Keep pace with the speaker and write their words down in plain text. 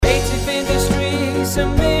police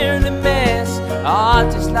are merely mess.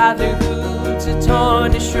 Artists' livelihoods are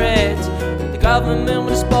torn to shreds. The government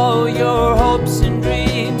will spoil your hopes and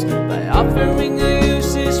dreams by offering a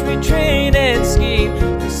useless retraining scheme.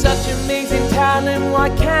 There's such amazing talent, why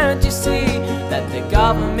can't you see that the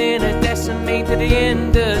government has decimated the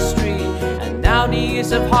industry? And now the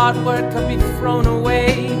years of hard work can be thrown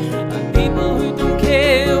away, and people who don't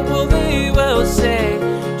care, well, they will say,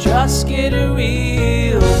 just get a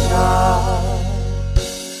real job.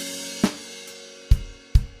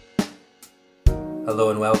 Hello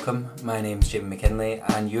and welcome, my name's Jim McKinley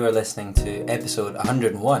and you are listening to episode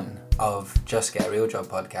 101 of Just Get a Real Job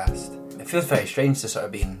podcast. It feels very strange to sort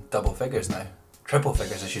of be in double figures now. Triple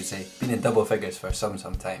figures I should say. Been in double figures for some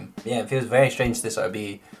time. Yeah, it feels very strange to sort of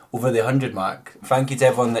be over the 100 mark. Thank you to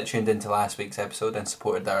everyone that tuned into last week's episode and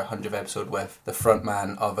supported our 100th episode with the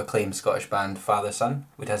frontman of acclaimed Scottish band Father Son.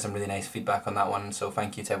 We'd had some really nice feedback on that one, so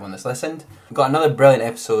thank you to everyone that's listened. We've got another brilliant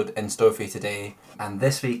episode in store for you today, and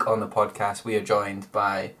this week on the podcast we are joined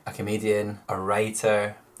by a comedian, a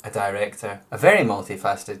writer, a director, a very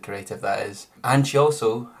multifaceted creative that is, and she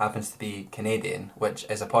also happens to be Canadian, which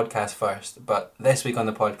is a podcast first, but this week on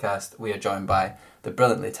the podcast we are joined by the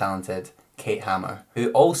brilliantly talented Kate Hammer, who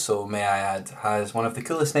also, may I add, has one of the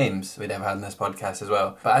coolest names we'd ever had in this podcast as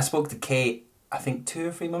well. But I spoke to Kate I think 2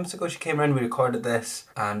 or 3 months ago. She came around, we recorded this,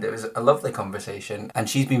 and it was a lovely conversation. And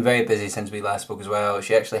she's been very busy since we last spoke as well.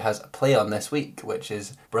 She actually has a play on this week, which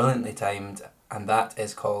is brilliantly timed, and that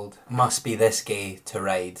is called Must Be This Gay to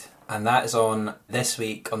Ride. And that is on this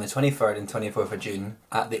week on the 23rd and 24th of June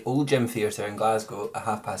at the Old Gym Theatre in Glasgow at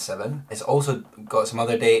 7:30. It's also got some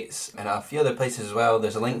other dates and a few other places as well.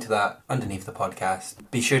 There's a link to that underneath the podcast.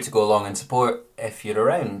 Be sure to go along and support if you're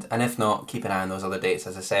around, and if not, keep an eye on those other dates.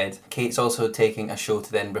 As I said, Kate's also taking a show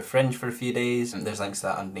to the Edinburgh Fringe for a few days, and there's links to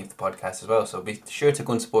that underneath the podcast as well, so be sure to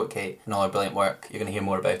go and support Kate and all her brilliant work. You're going to hear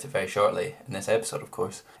more about it very shortly in this episode, of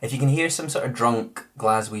course. If you can hear some sort of drunk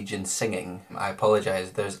Glaswegian singing, I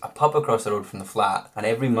apologise. There's a pub across the road from the flat, and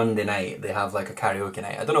every Monday night they have like a karaoke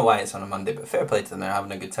night. I don't know why it's on a Monday, but fair play to them, they're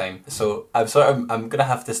having a good time. So I'm going to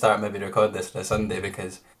have to start maybe to record this on a Sunday,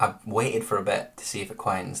 because I've waited for a bit to see if it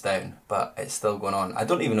quietens down, but it's still going on. I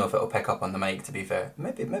don't even know if it'll pick up on the mic, to be fair.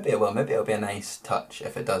 Maybe it will. Maybe it'll be a nice touch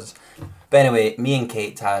if it does. But anyway, me and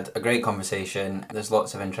Kate had a great conversation. There's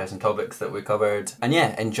lots of interesting topics that we covered. And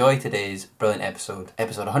yeah, enjoy today's brilliant episode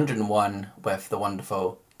 101 with the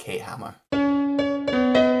wonderful Kate Hammer.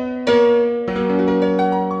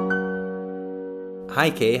 Hi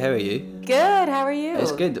Kate, how are you? Good, how are you?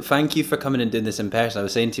 It's good. Thank you for coming and doing this in person. I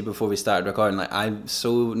was saying to you before we started recording, like I'm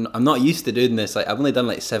not used to doing this. Like I've only done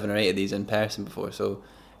like 7 or 8 of these in person before, so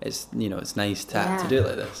it's it's nice to do it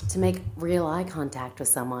like this. To make real eye contact with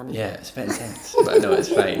someone. Yeah, it's a bit intense, but no, it's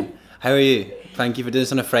fine. How are you? Thank you for doing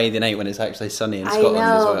this on a Friday night when it's actually sunny in Scotland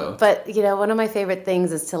as well. But one of my favorite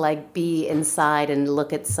things is to like be inside and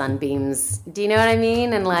look at sunbeams. Do you know what I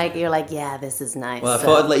mean? And like you're like, yeah, this is nice. Well, I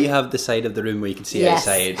thought I'd let you have the side of the room where you can see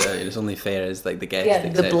outside. It's only fair as like the guest. Yeah,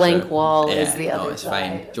 the blank wall is the other it's side.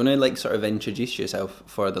 Fine. Do you want to like sort of introduce yourself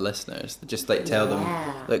for the listeners? Just like tell them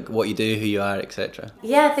like what you do, who you are, etc.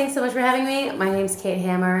 Yeah, thanks so much for having me. My name's Kate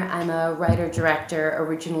Hammer. I'm a writer-director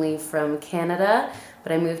originally from Canada,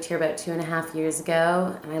 but I moved here about 2.5 years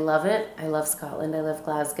ago, and I love it. I love Scotland. I love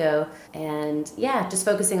Glasgow. And yeah, just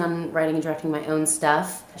focusing on writing and directing my own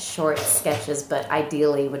stuff, short sketches, but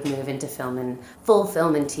ideally would move into full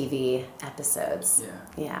film and TV episodes.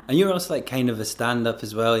 Yeah. And you're also like kind of a stand-up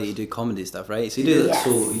as well. You do comedy stuff, right? So you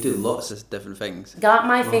do you do lots of different things. Got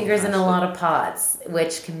my fingers in a lot of pots,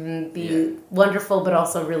 which can be wonderful, but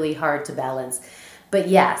also really hard to balance. But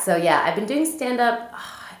I've been doing stand-up.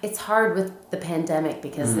 It's hard with the pandemic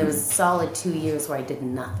because there was a solid 2 years where I did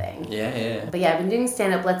nothing. Yeah. But I've been doing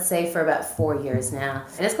stand-up, let's say, for about 4 years now.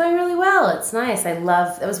 And it's going really well. It's nice. That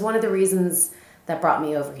was one of the reasons that brought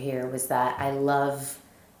me over here, was that I love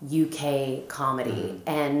UK comedy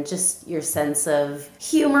and just your sense of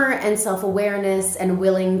humor and self-awareness and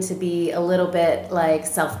willing to be a little bit like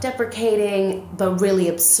self-deprecating but really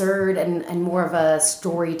absurd and more of a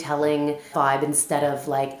storytelling vibe instead of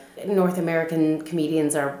like North American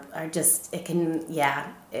comedians are just, it can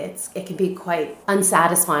be quite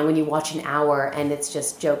unsatisfying when you watch an hour and it's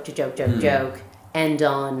just joke to joke, end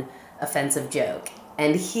on offensive joke.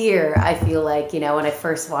 And here, I feel like, when I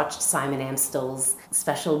first watched Simon Amstell's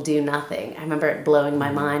special Do Nothing, I remember it blowing my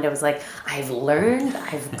mind. I was like, I've learned,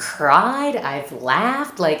 I've cried, I've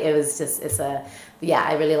laughed. Like, it was just,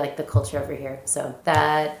 I really like the culture over here. So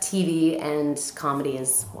that TV and comedy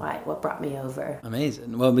is what brought me over.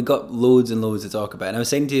 Amazing. Well, we got loads and loads to talk about. And I was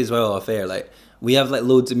saying to you as well off air, like, we have like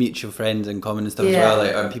loads of mutual friends in common and stuff as well,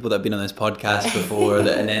 like, or people that have been on this podcast before,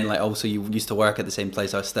 and then like also you used to work at the same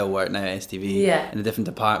place. I still work now at STV in a different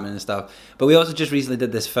department and stuff. But we also just recently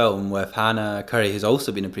did this film with Hannah Curry, who's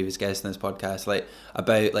also been a previous guest on this podcast, like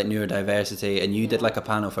about like neurodiversity, and you did like a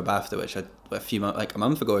panel for BAFTA, which a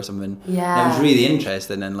month ago or something. Yeah, it was really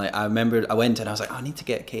interesting, and like I remember I went and I was like, I need to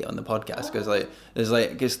get Kate on the podcast because like there's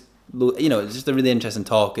like just, you know, it's just a really interesting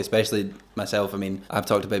talk, especially myself. I mean, I've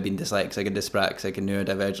talked about being dyslexic and dyspraxic and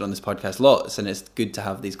neurodivergent on this podcast lots, and it's good to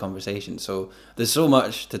have these conversations. So there's so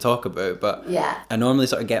much to talk about, but I normally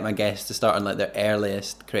sort of get my guests to start on like their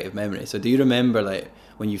earliest creative memory. So do you remember like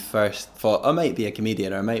when you first thought, I might be a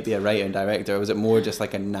comedian or I might be a writer and director, or was it more just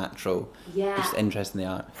like a natural just interest in the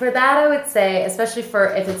art? For that, I would say, especially for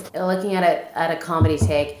if it's looking at it at a comedy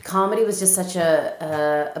take, comedy was just such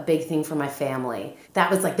a big thing for my family.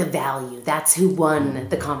 That was like the value. That's who won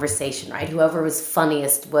the conversation, right? Whoever was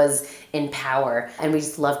funniest was in power. And we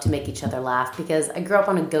just loved to make each other laugh, because I grew up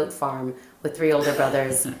on a goat farm with 3 older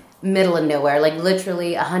brothers, middle of nowhere, like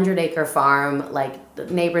literally 100-acre farm, like the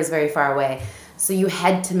neighbors very far away. So you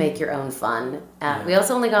had to make your own fun. We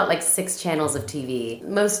also only got like 6 channels of TV.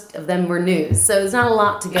 Most of them were news, so there's not a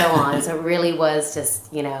lot to go on. So it really was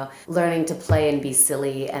just, you know, learning to play and be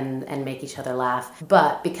silly and make each other laugh.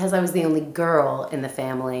 But because I was the only girl in the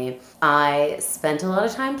family, I spent a lot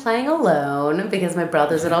of time playing alone because my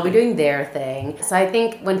brothers would all be doing their thing. So I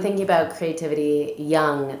think when thinking about creativity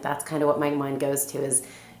young, that's kind of what my mind goes to, is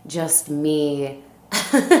just me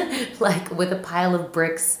like with a pile of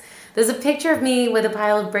bricks. There's a picture of me with a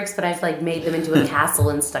pile of bricks, but I've like made them into a castle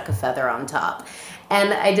and stuck a feather on top.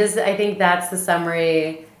 And I think that's the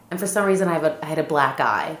summary. And for some reason I had a black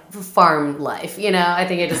eye for farm life, you know. I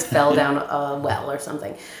think I just fell down a well or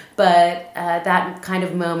something. But that kind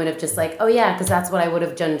of moment of just like, oh yeah, because that's what I would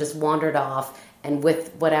have done, just wandered off. And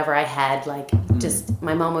with whatever I had, like just,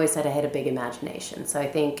 my mom always said I had a big imagination. So I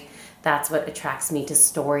think that's what attracts me to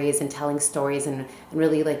stories and telling stories and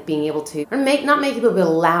really like being able to, or not make people, but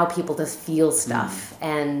allow people to feel stuff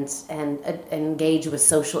and engage with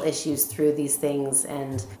social issues through these things.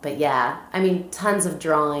 But yeah, I mean, tons of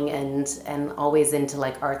drawing and always into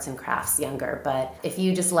like arts and crafts younger. But if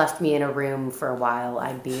you just left me in a room for a while,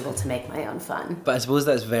 I'd be able to make my own fun. But I suppose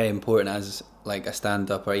that's very important as like a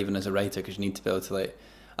stand-up or even as a writer, because you need to be able to like,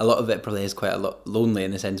 a lot of it probably is quite a lot lonely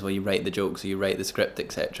in the sense where you write the jokes or you write the script,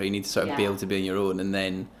 etc. You need to sort of be able to be on your own and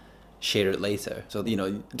then share it later. So, you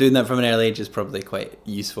know, doing that from an early age is probably quite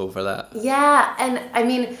useful for that. Yeah, and I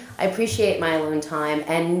mean, I appreciate my alone time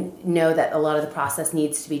and know that a lot of the process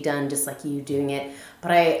needs to be done just like you doing it. But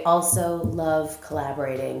I also love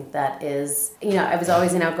collaborating. That is, you know, I was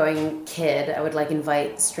always an outgoing kid. I would like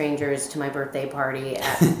invite strangers to my birthday party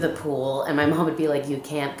at the pool, and my mom would be like, you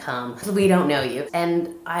can't come. We don't know you.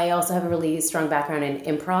 And I also have a really strong background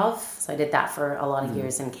in improv. So I did that for a lot of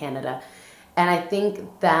years in Canada. And I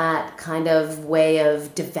think that kind of way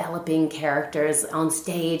of developing characters on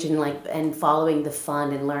stage and following the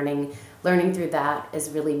fun and learning through that has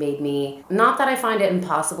really made me, not that I find it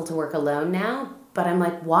impossible to work alone now, but I'm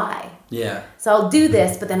like, why? Yeah. So I'll do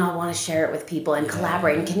this, but then I'll want to share it with people and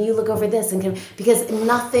collaborate. And can you look over this? Because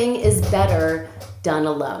nothing is better done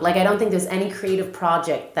alone. Like, I don't think there's any creative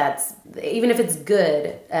project that's, even if it's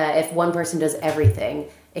good, if one person does everything,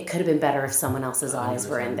 it could have been better if someone else's eyes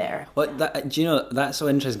were in there. Well, do you know, that's so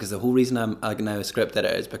interesting, because the whole reason I'm now a script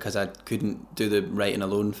editor is because I couldn't do the writing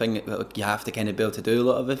alone thing. You have to kind of be able to do a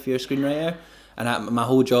lot of it if you're a screenwriter. And my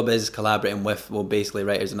whole job is collaborating with, well, basically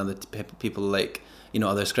writers and other people like, you know,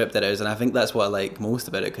 other script editors. And I think that's what I like most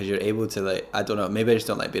about it, because you're able to, like, I don't know, maybe I just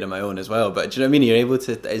don't like being on my own as well, but do you know what I mean? You're able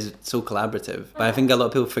to, it's so collaborative. But I think a lot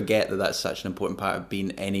of people forget that that's such an important part of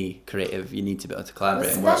being any creative. You need to be able to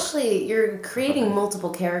collaborate and work. Especially, you're creating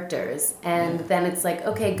multiple characters, and then it's like,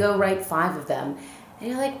 okay, go write 5 of them. And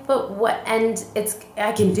you're like, but what? And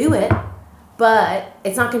I can do it, but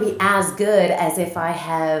it's not going to be as good as if I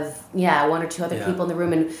have, 1 or 2 other people in the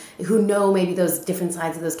room and who know maybe those different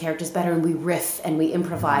sides of those characters better, and we riff and we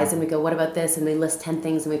improvise and we go, what about this? And we list 10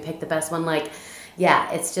 things and we pick the best one. Like,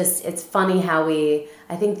 it's funny how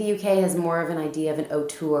I think the UK has more of an idea of an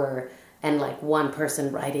auteur and like one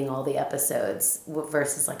person writing all the episodes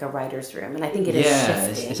versus like a writer's room, and I think it is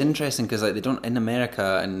shifting. It's interesting because like they don't in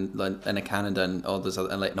America and like in Canada and all those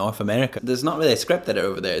other, and like North America, there's not really a script editor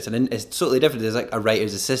over there. It's totally different. There's like a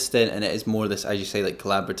writer's assistant, and it is more this, as you say, like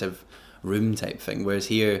collaborative room type thing. Whereas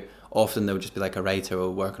here, often there'll just be like a writer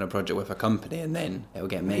will work on a project with a company and then it'll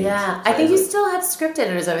get made. Yeah, I think you still have script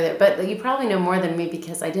editors over there, but you probably know more than me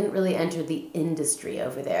because I didn't really enter the industry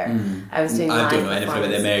over there. I was doing live I don't know anything about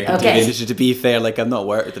the American Okay. TV industry, to be fair. Like, I've not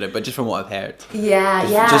worked in it, but just from what I've heard.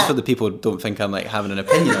 Yeah. Just for the people who don't think I'm like having an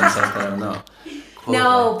opinion on something, I'm not.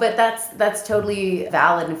 No, but that's totally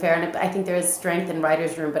valid and fair, and I think there is strength in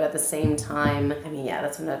writer's room, but at the same time, I mean, yeah,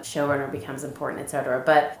 that's when a showrunner becomes important, etc.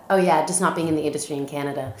 But, just not being in the industry in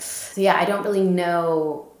Canada. So yeah, I don't really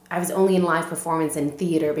know. I was only in live performance and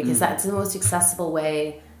theater because that's the most accessible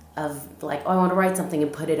way of like, I want to write something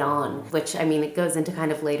and put it on, which, I mean, it goes into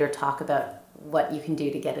kind of later talk about what you can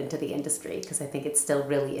do to get into the industry because I think it's still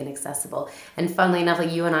really inaccessible. And funnily enough,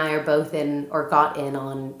 like you and I are both in or got in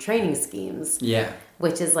on training schemes. Yeah.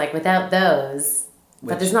 Which is like without those,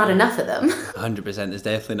 but there's not enough of them. 100%. There's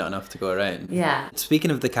definitely not enough to go around. Yeah. Speaking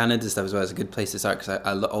of the Canada stuff as well, it's a good place to start because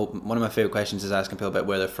one of my favourite questions is asking people about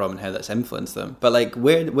where they're from and how that's influenced them. But like,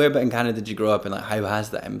 where about in Canada did you grow up and like how has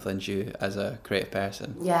that influenced you as a creative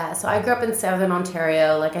person? Yeah, so I grew up in Southern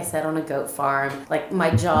Ontario, like I said, on a goat farm. Like my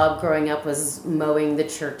job growing up was mowing the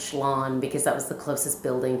church lawn because that was the closest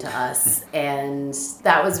building to us. And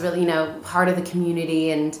that was really, part of the community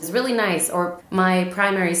and it was really nice. Or my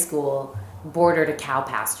primary school bordered a cow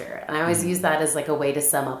pasture, and I always use that as like a way to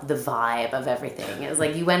sum up the vibe of everything. It was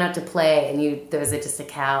like you went out to play and there was just a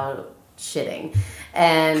cow shitting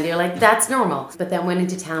and you're like, that's normal. But then went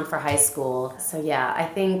into town for high school. So yeah, I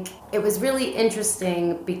think it was really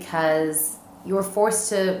interesting because you were forced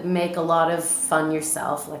to make a lot of fun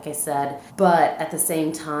yourself, like I said, but at the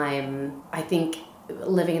same time, I think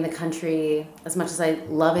living in the country, as much as I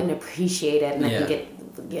love it and appreciate it, and I think it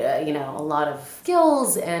a lot of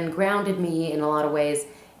skills and grounded me in a lot of ways,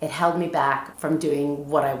 it held me back from doing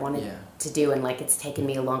what I wanted to do, and like it's taken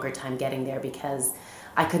me a longer time getting there because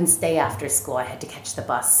I couldn't stay after school. I had to catch the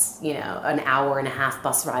bus, an hour and a half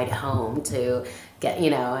bus ride home to get,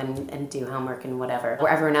 and do homework and whatever.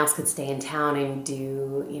 Where everyone else could stay in town and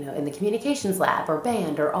do, in the communications lab or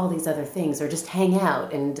band or all these other things or just hang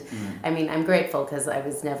out. And I mean, I'm grateful because I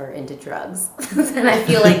was never into drugs. And I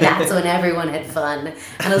feel like that's when everyone had fun.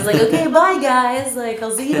 And I was like, okay, bye guys. Like,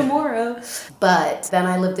 I'll see you tomorrow. But then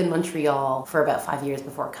I lived in Montreal for about 5 years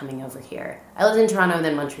before coming over here. I lived in Toronto and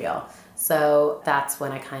then Montreal. So that's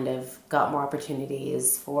when I kind of got more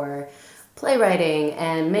opportunities for playwriting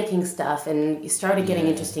and making stuff, and you started getting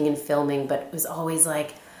interesting in filming, but it was always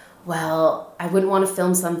like, well, I wouldn't want to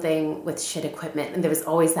film something with shit equipment, and there was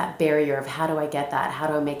always that barrier of how do I get that, how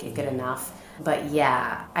do I make it good enough. But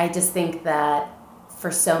yeah, I just think that for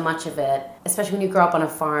so much of it, especially when you grow up on a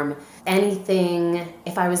farm, anything,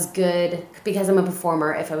 if I was good, because I'm a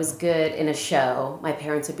performer, if I was good in a show, my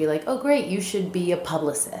parents would be like, oh great, you should be a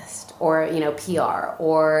publicist or, PR,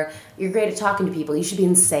 or you're great at talking to people, you should be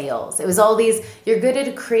in sales. It was all these, you're good at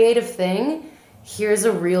a creative thing, here's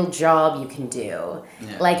a real job you can do.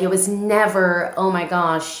 Yeah. Like it was never, oh my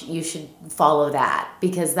gosh, you should follow that,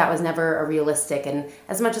 because that was never a realistic. And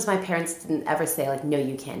as much as my parents didn't ever say like, no,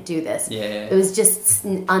 you can't do this. It was just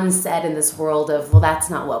unsaid in this world of, well, that's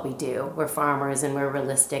not what we do. We're farmers and we're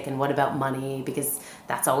realistic. And what about money? Because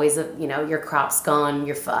that's always, your crop's gone,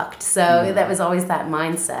 you're fucked. So that was always that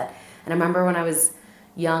mindset. And I remember when I was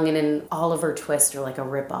young and in Oliver Twist, or like a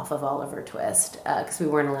rip-off of Oliver Twist, because we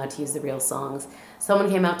weren't allowed to use the real songs, someone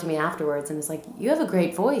came up to me afterwards and was like, you have a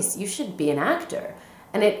great voice, you should be an actor.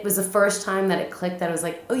 And it was the first time that it clicked that I was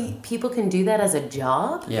like, oh, people can do that as a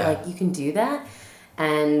job? Like, you can do that?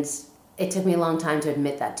 And it took me a long time to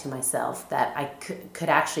admit that to myself, that I could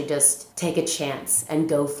actually just take a chance and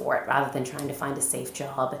go for it rather than trying to find a safe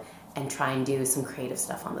job and try and do some creative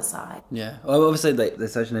stuff on the side. Yeah. Well, obviously, like,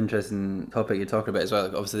 there's such an interesting topic you're talking about as well.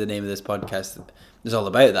 Like, obviously, the name of this podcast is all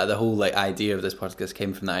about that. The whole, like, idea of this podcast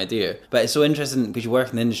came from that idea. But it's so interesting because you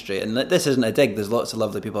work in the industry, and like, this isn't a dig. There's lots of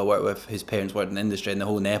lovely people I work with whose parents work in the industry, and the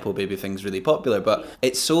whole Nepo baby thing's really popular. But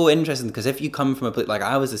it's so interesting because if you come from a place, like,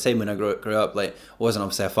 I was the same when I grew up. Like, it wasn't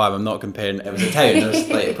obviously a farm. I'm not comparing. It was a town. There was,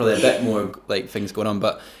 like, probably a bit more, like, things going on.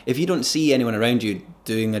 But if you don't see anyone around you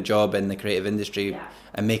doing a job in the creative industry,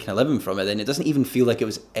 and making a living from it, then it doesn't even feel like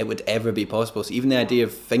it would ever be possible. So even the idea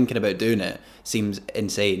of thinking about doing it seems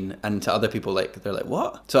insane, and to other people, like, they're like,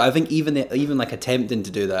 what? So I think even like attempting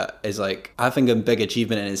to do that is like, I think a big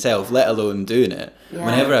achievement in itself, let alone doing it.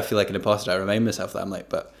 Whenever I feel like an imposter, I remind myself that I'm like,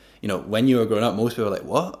 but when you were growing up, most people are like,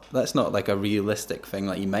 what? That's not like a realistic thing.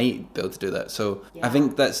 Like, you might be able to do that. So I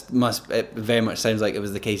think it very much sounds like it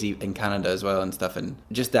was the case in Canada as well and stuff. And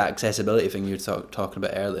just that accessibility thing you were talking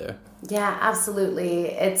about earlier. Yeah, absolutely.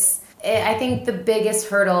 I think the biggest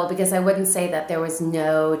hurdle, because I wouldn't say that there was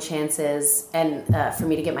no chances and for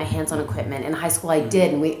me to get my hands on equipment. In high school I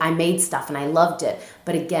did, and I made stuff and I loved it.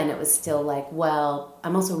 But again, it was still like, well,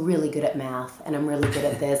 I'm also really good at math and I'm really good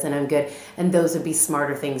at this and I'm good. And those would be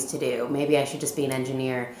smarter things to do. Maybe I should just be an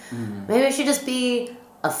engineer. Maybe I should just be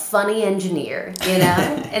a funny engineer, you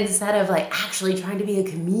know, instead of like actually trying to be a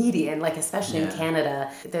comedian, like especially in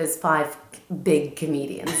Canada, there's 5 big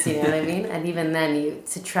comedians, you know what I mean? And even then,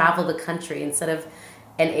 to travel the country instead of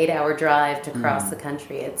an 8-hour drive to cross the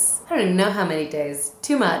country, it's, I don't even know how many days,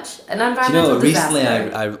 too much, an environmental disaster.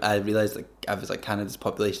 Recently I realised like, I was like, Canada's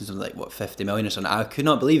population is something like, what, 50 million or something. I could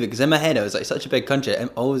not believe it, because in my head I was like, such a big country, I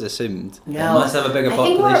always assumed it must have a bigger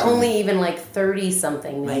population. I think we're only even like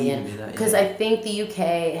 30-something million, because I think the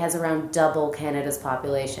UK has around double Canada's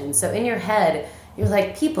population. So in your head, you're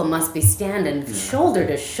like, people must be standing shoulder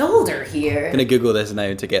to shoulder here. I'm going to Google this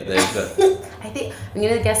now to get there. But I think, I'm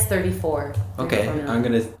going to guess 34. Okay, I'm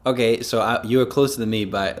going to... Okay, so you were closer than me,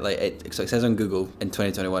 but like so it says on Google in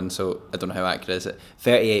 2021, so I don't know how accurate is it.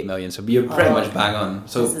 38 million, so you're pretty much bang on.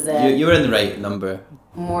 So you were in the right number.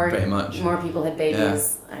 Pretty much. More people had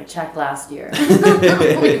babies. Yeah. I checked last year.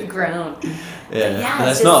 We've grown. Yeah, but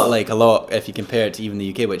that's not like a lot if you compare it to even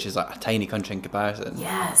the UK, which is like a tiny country in comparison.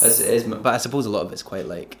 Yes. But I suppose a lot of it's quite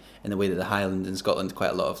like, in the way that the Highlands in Scotland,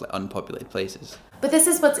 quite a lot of like unpopulated places. But this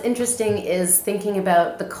is what's interesting, is thinking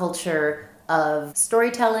about the culture of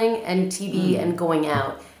storytelling and TV and going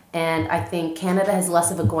out. And I think Canada has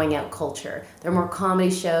less of a going out culture. There are more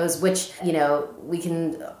comedy shows, which, you know, we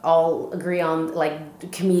can all agree on,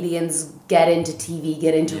 like, comedians get into TV,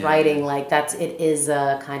 get into writing, like, it is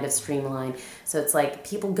a kind of streamline. So it's like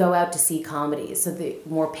people go out to see comedy, so the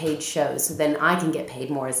more paid shows, so then I can get paid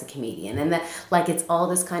more as a comedian. And that, like, it's all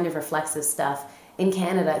this kind of reflexive stuff. In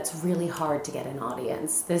Canada, it's really hard to get an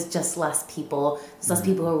audience. There's just less people. There's less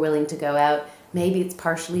people who are willing to go out. Maybe it's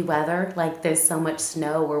partially weather, like there's so much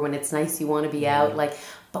snow where when it's nice you want to be out, like,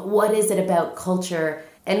 but what is it about culture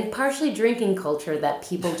and partially drinking culture that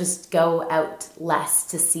people just go out less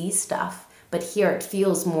to see stuff? But here it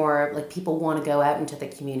feels more like people want to go out into the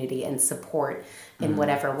community and support in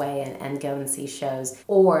whatever way and go and see shows,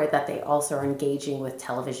 or that they also are engaging with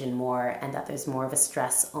television more and that there's more of a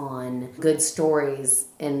stress on good stories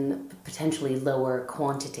in potentially lower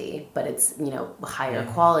quantity, but it's, you know, higher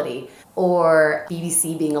quality, or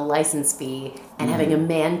BBC being a license fee and having a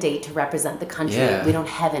mandate to represent the country. We don't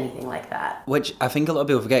have anything like that. Which I think a lot of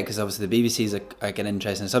people forget, because obviously the BBC is like an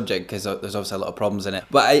interesting subject, because there's obviously a lot of problems in it.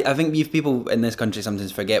 But I think people in this country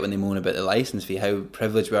sometimes forget when they moan about the license fee, how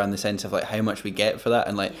privileged we are in the sense of like how much we get for that.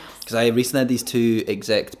 And like, because I recently had these 2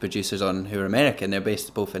 exec producers on who are American. They're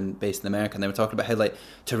based in America, and they were talking about how like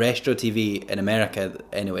terrestrial TV in America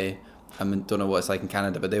anyway, I mean, don't know what it's like in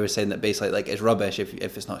Canada, but they were saying that basically like it's rubbish if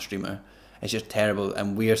it's not streamer. It's just terrible,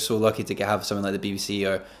 and we are so lucky to have something like the BBC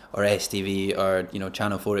or STV or, you know,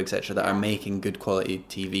 Channel 4, etc., that are making good quality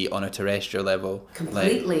TV on a terrestrial level.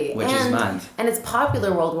 Completely. Like, which is mad. And it's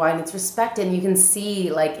popular worldwide, and it's respected, and you can see,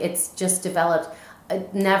 like, it's just developed.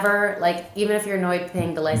 Never, like, even if you're annoyed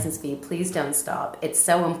paying the license fee, please don't stop. It's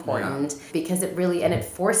so important because it really, and it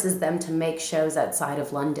forces them to make shows outside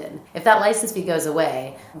of London. If that license fee goes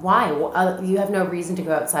away, why? You have no reason to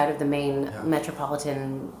go outside of the main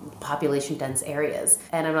metropolitan population dense areas.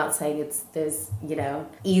 And I'm not saying there's, you know,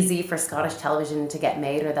 easy for Scottish television to get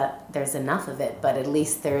made or that there's enough of it, but at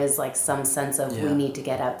least there is like some sense of we need to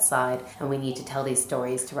get outside and we need to tell these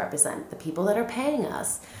stories to represent the people that are paying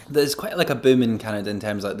us. There's quite like a boom in Canada in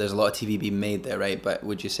terms of like, there's a lot of TV being made there, right? But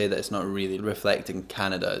would you say that it's not really reflecting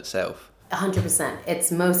Canada itself? 100%.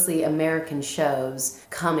 It's mostly American shows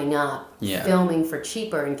coming up, filming for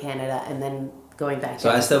cheaper in Canada, and then going back.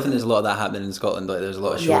 So I still think there's a lot of that happening in Scotland. Like there's a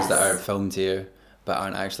lot of shows that are filmed here but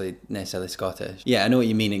aren't actually necessarily Scottish. Yeah, I know what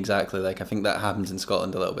you mean exactly. Like I think that happens in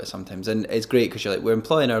Scotland a little bit sometimes, and it's great because you're like, we're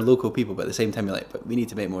employing our local people, but at the same time you're like, but we need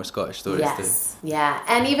to make more Scottish stories too. Yeah,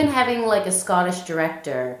 and even having like a Scottish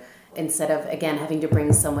director instead of, again, having to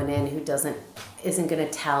bring someone in who isn't going to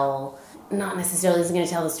tell, not necessarily isn't going to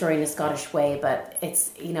tell the story in a Scottish way, but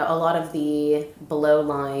it's, you know, a lot of the below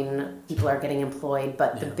line people are getting employed,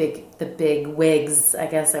 but the big wigs, I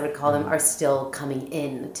guess I would call them, are still coming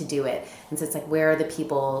in to do it. And so it's like, where are the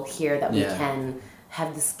people here that we can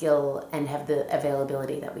have the skill and have the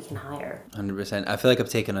availability that we can hire? 100%. I feel like I've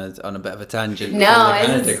taken on a bit of a tangent. No,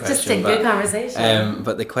 it's just a good conversation.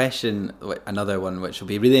 But the question, another one which will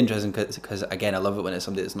be really interesting, because again, I love it when it's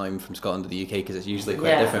somebody that's not even from Scotland or the UK, because it's usually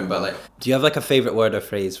quite different. But like, do you have like a favourite word or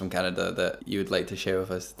phrase from Canada that you would like to share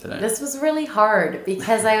with us today? This was really hard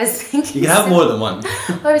because I was thinking. You can have more than one.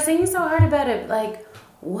 I was thinking so hard about it. Like,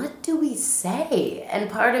 what do we say? And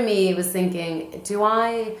part of me was thinking, do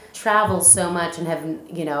I travel so much and have,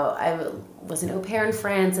 I was an au pair in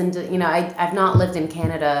France, and, I've not lived in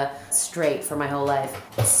Canada straight for my whole life.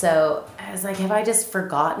 So I was like, have I just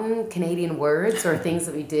forgotten Canadian words or things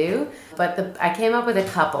that we do? But I came up with a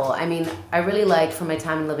couple. I mean, I really like, from my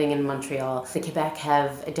time living in Montreal, the Quebec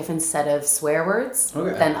have a different set of swear words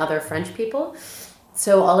than other French people.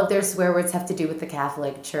 So all of their swear words have to do with the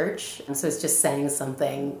Catholic Church. And so it's just saying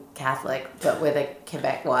something Catholic, but with a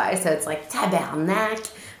Quebecois. So it's like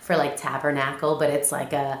tabernacle for like tabernacle, but it's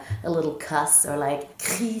like a little cuss, or like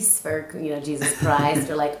Christ for, Jesus Christ,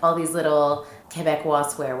 or like all these little Quebecois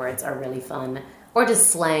swear words are really fun. Or just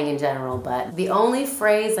slang in general. But the only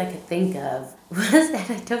phrase I could think of was, and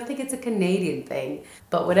I don't think it's a Canadian thing,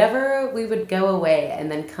 but whenever we would go away and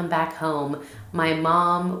then come back home, my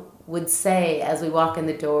mom would say, as we walk in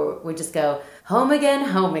the door, we'd just go, home again,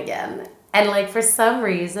 home again. And like, for some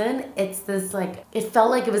reason, it's this like, it felt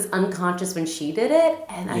like it was unconscious when she did it.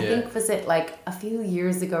 And I think, was it like a few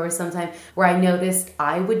years ago or sometime, where I noticed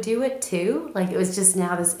I would do it too. Like, it was just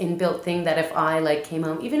now this inbuilt thing that if I like came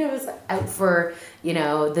home, even if it was out for,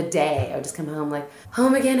 the day, I would just come home like,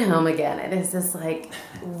 home again, home again. And it's this like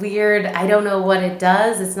weird, I don't know what it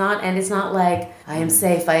does. It's not like, I am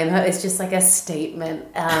safe, I am home. It's just like a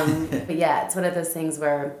statement. But yeah, it's one of those things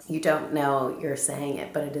where you don't know you're saying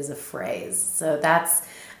it, but it is a phrase. So that's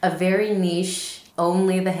a very niche,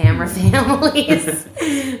 only the Hammer families.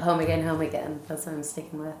 Home again, home again. That's what I'm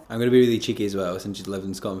sticking with. I'm going to be really cheeky as well, since you'd lived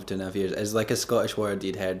in Scotland for 2.5 years. Is like a Scottish word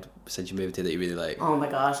you'd heard since you moved here that you really like? Oh my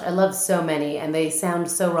gosh, I love so many, and they sound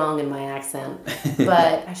so wrong in my accent.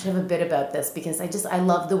 But I should have a bit about this, because I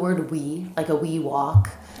love the word wee, like a wee walk.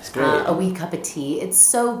 It's great. A wee cup of tea. It's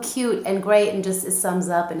so cute and great, and just it sums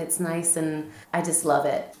up, and it's nice, and I just love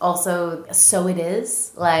it. Also, so it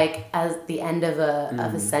is, like, as the end of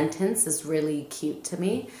a sentence is really cute to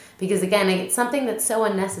me, because again, it's something that's so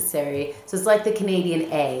unnecessary. So it's like the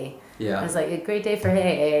Canadian A. Yeah. It's like a great day for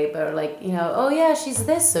hey, but like, oh yeah, she's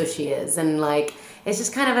this, so she is. And like, it's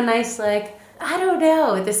just kind of a nice, like, I don't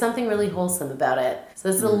know, there's something really wholesome about it. So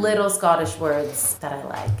it's the little Scottish words that I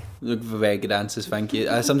like. Look for very good answers, thank you.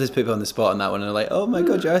 I sometimes put people on the spot on that one, and they're like, oh my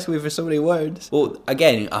god, you're asking me for so many words. Well,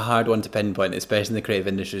 again, a hard one to pinpoint, especially in the creative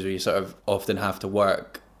industries, where you sort of often have to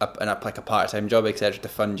work like a part-time job, etc., to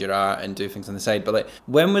fund your art and do things on the side. But like,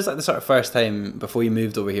 when was like the sort of first time before you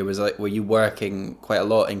moved over here, was like, were you working quite a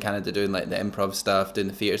lot in Canada doing like the improv stuff, doing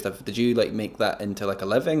the theatre stuff? Did you like make that into like a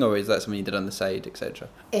living, or is that something you did on the side, etc.?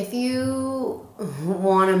 If you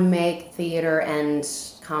want to make theatre and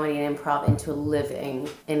comedy and improv into a living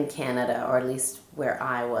in Canada, or at least where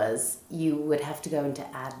I was, you would have to go into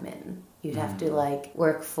admin. You'd have to like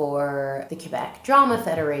work for the Quebec Drama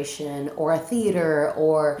Federation or a theater,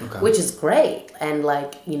 or which is great. And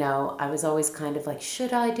like, I was always kind of like,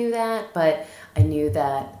 should I do that? But I knew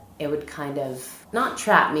that it would kind of not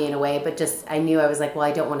trap me in a way, but just I knew I was like, well,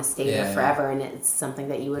 I don't want to stay there forever, and it's something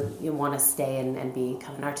that you want to stay and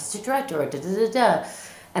become an artistic director or da-da-da-da.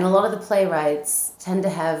 And a lot of the playwrights tend to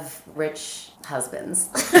have rich husbands.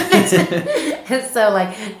 And so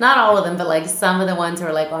like, not all of them, but like some of the ones who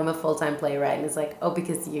are like, oh, I'm a full-time playwright, and it's like, oh,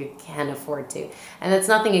 because you can afford to. And that's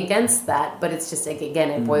nothing against that, but it's just like, again,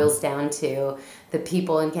 it boils down to the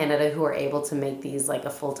people in Canada who are able to make these like a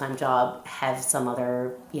full-time job have some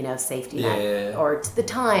other, safety net, or the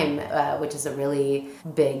time, which is a really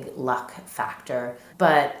big luck factor.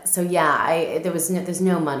 But so yeah, there's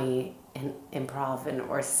no money in improv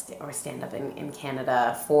or stand-up in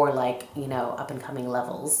Canada for like, up and coming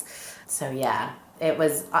levels. So yeah, it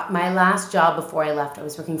was my last job before I left. I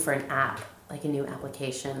was working for an app, like a new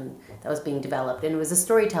application that was being developed, and it was a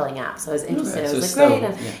storytelling app. So I was interested. I was like,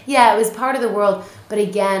 great. Yeah, it was part of the world. But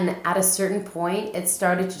again, at a certain point, it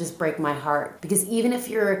started to just break my heart, because even if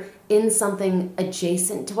you're in something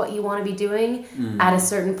adjacent to what you want to be doing, at a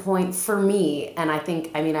certain point, for me, and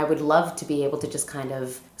I would love to be able to just kind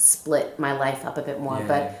of split my life up a bit more,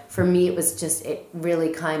 but for me it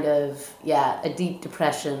really kind of, a deep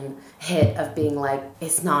depression hit of being like,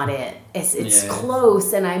 it's not it. It's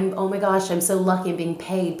close, and oh my gosh, I'm so lucky I'm being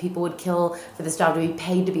paid. People would kill for this job to be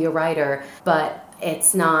paid to be a writer, but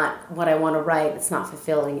it's not what I want to write. It's not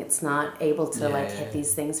fulfilling. It's not able to hit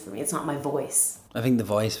these things for me. It's not my voice. I think the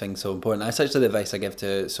voice thing's so important. That's actually the advice I give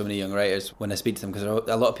to so many young writers when I speak to them, because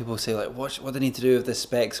a lot of people say like, what do they need to do with this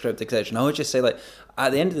spec script, etc. And I would just say like,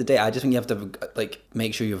 at the end of the day, I just think you have to like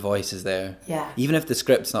make sure your voice is there. Yeah. Even if the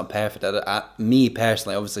script's not perfect. Me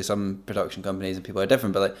personally, obviously some production companies and people are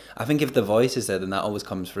different, but like I think if the voice is there, then that always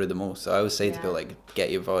comes through the most. So I always say to people like, get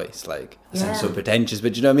your voice. Like it sounds so pretentious,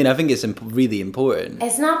 but you know what I mean? I think it's really important.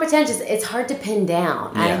 It's not pretentious. It's hard to pin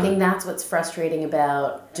down. Yeah. And I think that's what's frustrating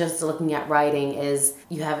about just looking at writing is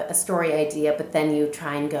you have a story idea, but then you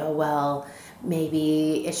try and go, well,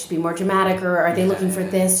 maybe it should be more dramatic, or are they looking for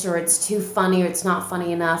this, or it's too funny, or it's not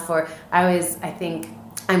funny enough, or I think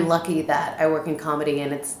I'm lucky that I work in comedy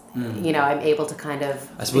and it's, you know, I'm able to kind of...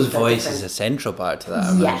 I suppose voice is a central part to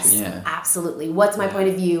that. Yes, absolutely. What's my point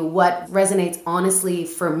of view? What resonates honestly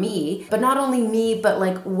for me? But not only me, but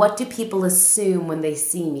like, what do people assume when they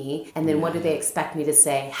see me? And then what do they expect me to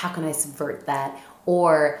say? How can I subvert that?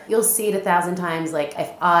 Or you'll see it 1,000 times, like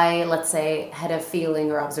if I, let's say, had a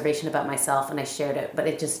feeling or observation about myself and I shared it, but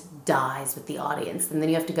it just dies with the audience. And then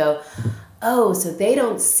you have to go, oh, so they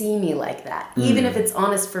don't see me like that. Even if it's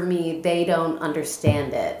honest for me, they don't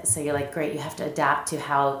understand it. So you're like, great, you have to adapt to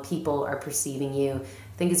how people are perceiving you.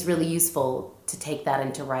 I think it's really useful to take that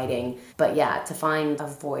into writing. But yeah, to find a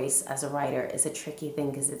voice as a writer is a tricky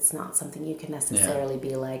thing because it's not something you can necessarily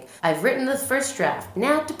be like, I've written the first draft,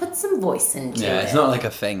 now I have to put some voice into it. Yeah, it's not like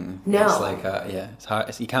a thing. No. It's like, it's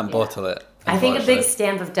hard. You can't bottle it. I think a big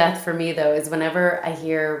stamp of death for me though is whenever I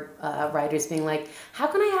hear writers being like, "How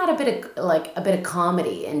can I add a bit of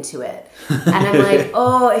comedy into it?" And I'm like,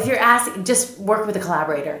 "Oh, if you're asking, just work with a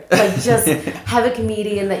collaborator. Like, just have a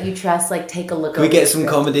comedian that you trust. Like, take a look." Can we get some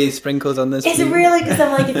comedy sprinkles on this? Is it really? Because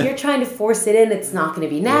I'm like, if you're trying to force it in, it's not going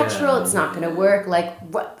to be natural. It's not going to work. Like,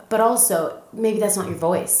 but also maybe that's not your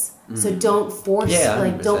voice. So don't force.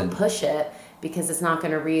 Don't push it. Because it's not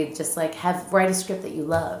going to read, just like write a script that you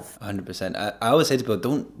love. 100%. I always say to people,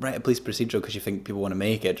 don't write a police procedural because you think people want to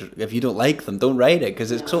make it. If you don't like them, don't write it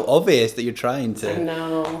because it's so obvious that you're trying to. I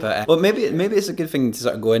know. But well, maybe it's a good thing to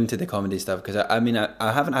sort of go into the comedy stuff because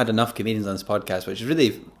I haven't had enough comedians on this podcast, which is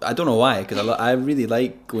really, I don't know why, because I really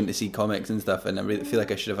like going to see comics and stuff, and I really feel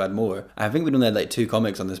like I should have had more. I think we only had like 2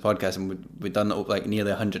 comics on this podcast, and we'd done like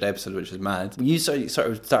nearly 100 episodes, which is mad. You sort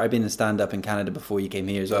of started being a stand-up in Canada before you came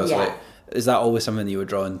here as well. Yeah. So like, is that always something that you were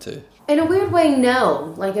drawn to? In a weird way,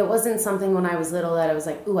 no. Like, it wasn't something when I was little that I was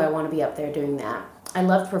like, ooh, I want to be up there doing that. I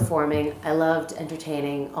loved performing. I loved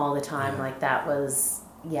entertaining all the time. Like, that was,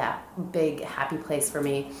 big, happy place for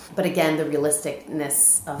me. But again, the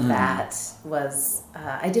realisticness of that was,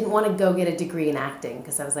 I didn't want to go get a degree in acting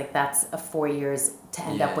because I was like, that's 4 years to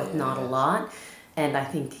end up with not a lot. And I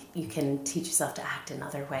think you can teach yourself to act in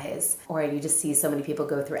other ways. Or you just see so many people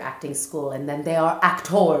go through acting school and then they are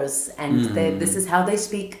actors. And this is how they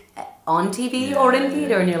speak on TV or in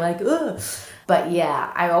theater. And you're like, ugh. But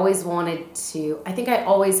yeah, I always wanted to... I think I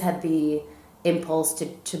always had the impulse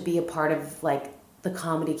to be a part of like the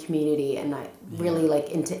comedy community. And I really like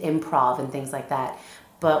into improv and things like that.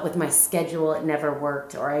 But with my schedule, it never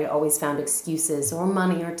worked. Or I always found excuses or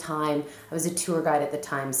money or time. I was a tour guide at the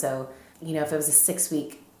time, so... You know, if it was a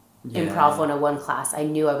 6-week improv 101 class, I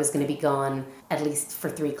knew I was going to be gone at least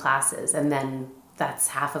for 3 classes. And then that's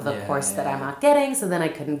half of a course that I'm not getting. So then I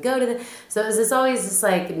couldn't go to so it was always just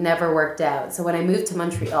like never worked out. So when I moved to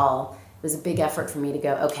Montreal, it was a big effort for me to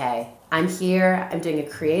go, okay, I'm here. I'm doing a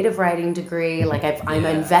creative writing degree. Like I'm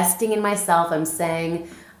investing in myself. I'm saying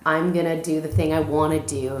I'm going to do the thing I want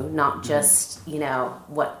to do, not just, you know,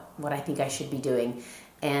 what I think I should be doing.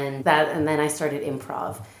 And then I started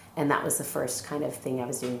improv. And that was the first kind of thing I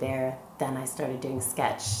was doing there. Then I started doing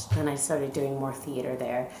sketch. Then I started doing more theater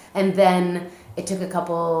there. And then it took a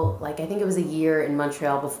couple, I think it was a year in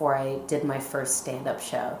Montreal before I did my first stand-up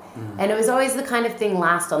show. And it was always the kind of thing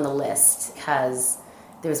last on the list because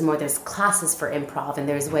there's classes for improv and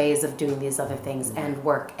there's ways of doing these other things and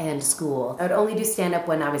work and school. I would only do stand-up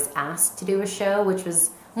when I was asked to do a show, which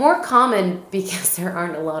was more common because there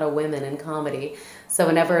aren't a lot of women in comedy. So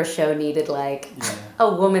whenever a show needed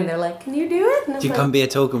a woman, they're like, can you do it? And do you come be a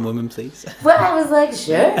token woman, please? Well, I was like,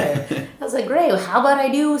 sure. I was like, great. How about I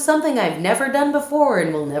do something I've never done before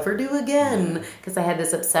and will never do again? Because I had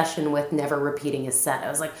this obsession with never repeating a set. I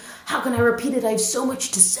was like, how can I repeat it? I have so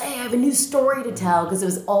much to say. I have a new story to tell. Because it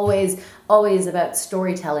was always about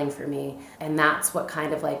storytelling for me. And that's what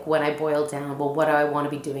kind of when I boiled down, well, what do I want to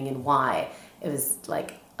be doing and why? It was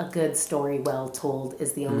like, a good story well told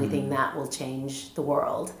is the only thing that will change the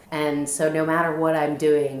world. And so no matter what I'm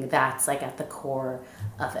doing, that's at the core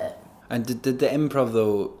of it. And did the improv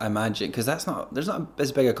though, I imagine, because there's not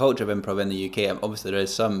as big a culture of improv in the UK. Obviously there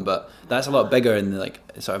is some, but that's a lot bigger in the, like,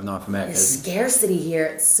 sort of North America. The scarcity here,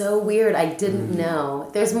 it's so weird. I didn't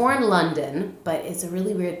know. There's more in London, but it's a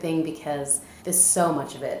really weird thing because there's so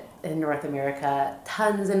much of it in North America.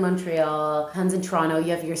 Tons in Montreal, tons in Toronto.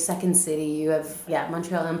 You have your Second City. You have,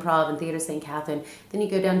 Montreal Improv and Theatre St. Catherine. Then you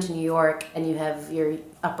go down to New York and you have your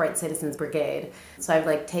Upright Citizens Brigade. So I've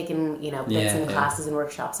like taken, bits and classes and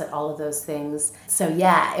workshops at all of those things. So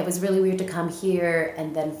it was really weird to come here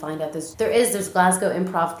and then find out there's Glasgow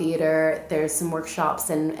Improv Theatre. There's some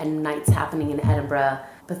workshops and nights happening in Edinburgh.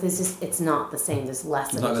 But it's not the same. There's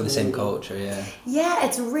less. It's not got the same culture, yeah. Yeah,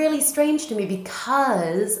 it's really strange to me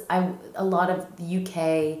because a lot of the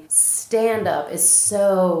UK stand-up is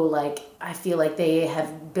so, like, I feel like they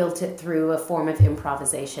have built it through a form of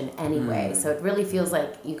improvisation anyway. So it really feels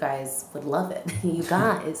like you guys would love it. You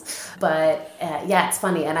guys. But, it's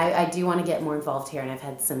funny. And I do want to get more involved here. And I've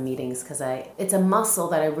had some meetings because it's a muscle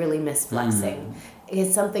that I really miss flexing.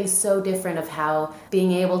 It's something so different of how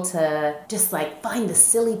being able to just like find the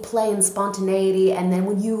silly play and spontaneity, and then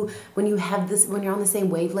when you have this, when you're on the same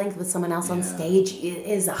wavelength with someone else on stage, it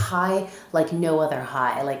is a high like no other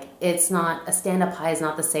high. Like it's not, a stand-up high is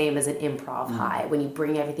not the same as an improv high when you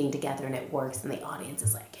bring everything together and it works and the audience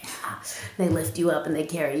is like, they lift you up and they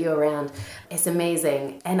carry you around. It's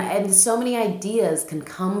amazing, and so many ideas can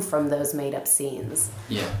come from those made-up scenes.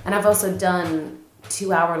 And I've also done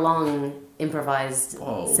 2-hour-long improvised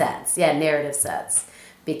sets, narrative sets,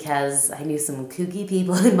 because I knew some kooky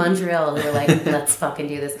people in Montreal who were like, let's fucking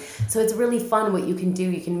do this. So it's really fun what you can do.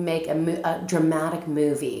 You can make a dramatic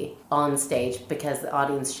movie on stage because the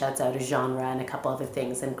audience shouts out a genre and a couple other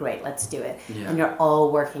things, and great, let's do it. And you're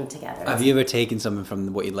all working together. Have you ever taken something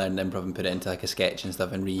from what you learned in improv and put it into like a sketch and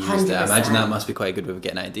stuff and reused 100%. it? I imagine that must be quite a good way of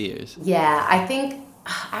getting ideas. Yeah, I think,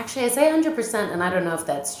 actually I say 100%, and I don't know if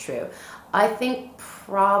that's true. I think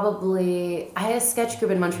probably, I had a sketch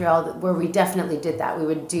group in Montreal where we definitely did that. We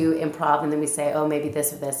would do improv and then we say, oh, maybe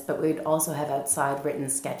this or this, but we'd also have outside written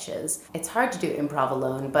sketches. It's hard to do improv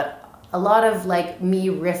alone, but a lot of like me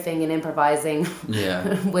riffing and improvising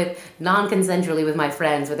with non-consensually with my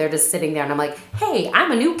friends, where they're just sitting there and I'm like, hey,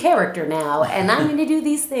 I'm a new character now and I'm going to do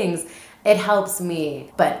these things. It helps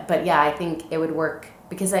me. But I think it would work.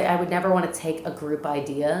 Because I would never want to take a group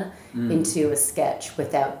idea into a sketch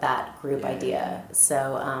without that group idea.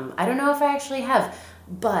 So I don't know if I actually have,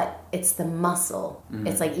 but it's the muscle.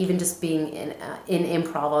 It's like even just being in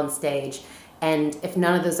improv on stage, and if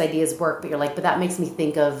none of those ideas work, but you're like, but that makes me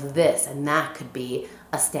think of this, and that could be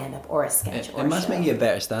a stand-up or a sketch or a show. It must make you a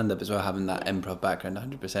better stand-up as well, having that improv background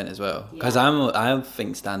 100% as well. Because I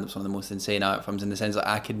think stand-up's one of the most insane art forms, in the sense that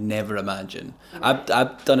I could never imagine.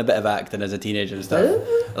 I've done a bit of acting as a teenager and stuff.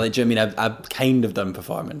 Like, do you know what I mean? I've kind of done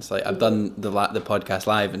performance. Like, I've done the podcast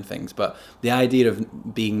live and things, but the idea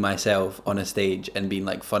of being myself on a stage and being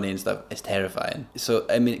like funny and stuff is terrifying. So,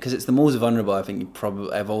 I mean, because it's the most vulnerable, I think, you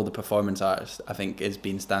probably, of all the performance artists, I think, is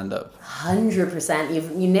being stand-up.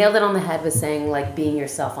 100%. You nailed it on the head with saying, like, being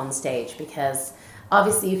yourself on stage, because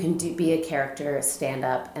obviously you can be a character, stand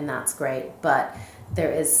up, and that's great, but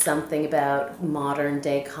there is something about modern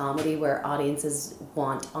day comedy where audiences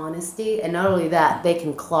want honesty, and not only that, they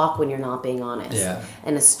can clock when you're not being honest.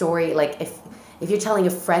 And a story, like if you're telling a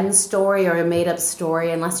friend's story or a made up story,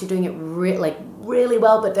 unless you're doing it really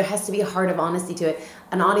well, but there has to be a heart of honesty to it,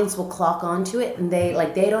 an audience will clock onto it, and they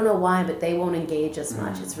don't know why, but they won't engage as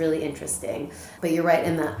much. It's really interesting. But you're right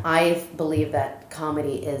in that I believe that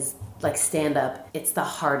comedy is like stand-up. It's the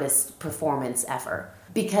hardest performance ever.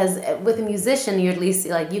 Because with a musician, you at least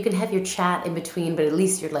like you can have your chat in between, but at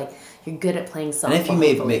least you're good at playing songs. And if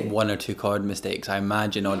you make one or two chord mistakes, I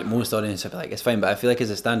imagine most audiences would be like, it's fine. But I feel like as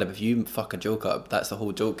a stand-up, if you fuck a joke up, that's the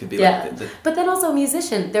whole joke. Could be like. But then also a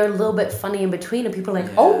musician, they're a little bit funny in between, and people are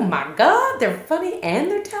like, oh my god, they're funny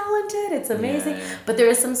and they're talented. It's amazing. But there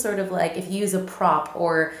is some sort of like, if you use a prop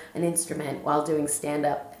or an instrument while doing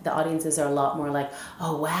stand-up, the audiences are a lot more like,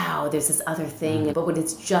 oh wow, there's this other thing. But when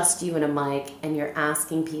it's just you and a mic and you're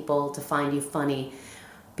asking people to find you funny,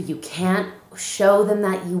 but you can't show them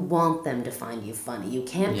that you want them to find you funny. You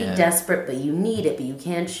can't be desperate, but you need it, but you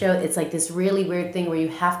can't show. It's like this really weird thing where you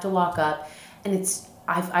have to walk up, and it's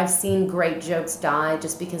I've seen great jokes die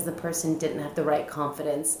just because the person didn't have the right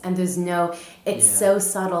confidence. And there's no, it's so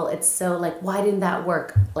subtle. It's so like, why didn't that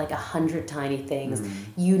work? Like 100 tiny things.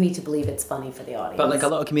 You need to believe it's funny for the audience. But like a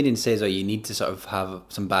lot of comedians say, you need to sort of have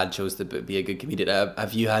some bad shows to be a good comedian.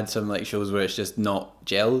 Have you had some like shows where it's just not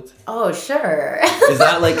gelled? Oh, sure. Is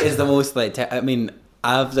that like, is the most like, I mean,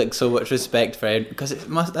 I have like so much respect for him because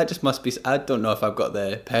that just must be. I don't know if I've got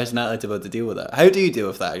the personality to be able to deal with that. How do you deal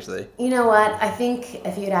with that actually? You know what? I think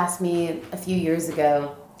if you'd asked me a few years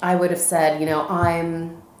ago, I would have said,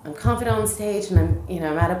 I'm confident on stage and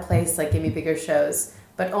I'm at a place like give me bigger shows.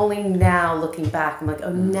 But only now looking back, I'm like,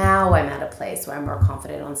 oh, now I'm at a place where I'm more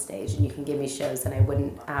confident on stage and you can give me shows and I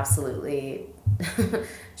wouldn't absolutely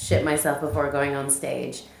shit myself before going on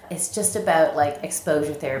stage. It's just about like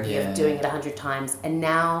exposure therapy of doing it 100 times. And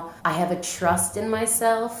now I have a trust in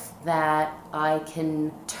myself that I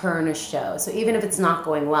can turn a show. So even if it's not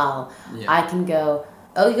going well, I can go,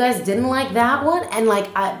 oh, you guys didn't like that one? And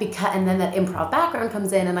and then that improv background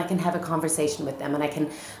comes in and I can have a conversation with them and I can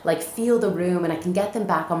like feel the room and I can get them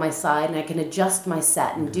back on my side and I can adjust my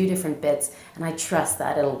set and do different bits and I trust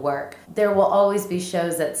that it'll work. There will always be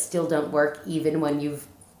shows that still don't work even when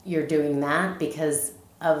you're doing that because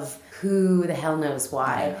of who the hell knows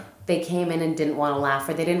why. Yeah. They came in and didn't want to laugh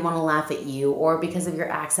or they didn't want to laugh at you or because of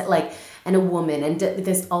your accent, and a woman and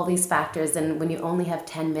there's all these factors and when you only have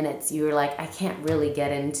 10 minutes you're like, I can't really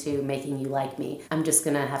get into making you like me. I'm just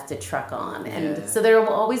gonna have to truck on. And so there will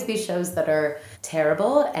always be shows that are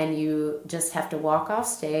terrible and you just have to walk off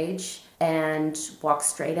stage and walk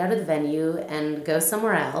straight out of the venue and go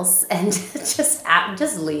somewhere else and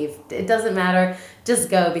just leave. It doesn't matter.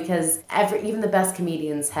 Just go because even the best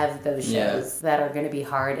comedians have those shows that are going to be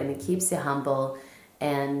hard and it keeps you humble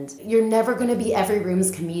and you're never going to be every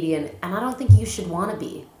room's comedian and I don't think you should want to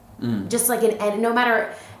be. Just like no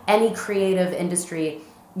matter any creative industry,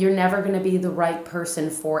 you're never going to be the right person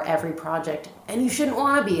for every project and you shouldn't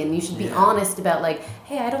want to be and you should be honest about like,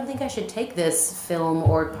 hey, I don't think I should take this film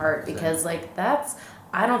or part because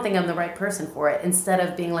I don't think I'm the right person for it, instead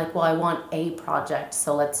of being like, well, I want a project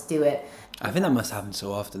so let's do it. I think that must happen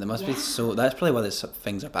so often. There must be so. That's probably why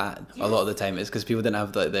things are bad a lot of the time. It's because people didn't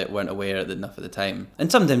have they weren't aware enough at the time.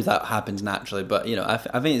 And sometimes that happens naturally. But I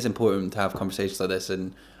think it's important to have conversations like this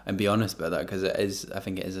and be honest about that because I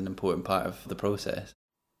think it is an important part of the process.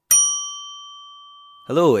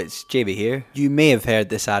 Hello, it's JB here. You may have heard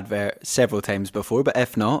this advert several times before, but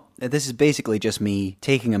if not, this is basically just me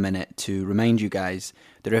taking a minute to remind you guys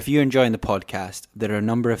that if you're enjoying the podcast, there are a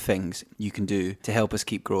number of things you can do to help us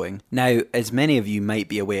keep growing. Now, as many of you might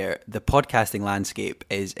be aware, the podcasting landscape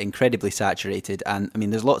is incredibly saturated, and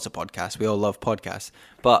there's lots of podcasts, we all love podcasts,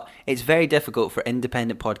 but it's very difficult for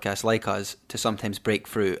independent podcasts like us to sometimes break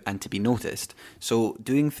through and to be noticed. So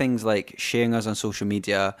doing things like sharing us on social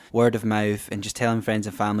media, word of mouth, and just telling friends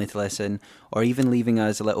and family to listen, or even leaving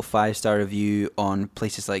us a little 5-star review on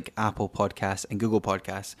places like Apple Podcasts and Google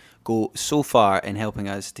Podcasts go so far in helping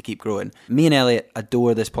us to keep growing. Me and Elliot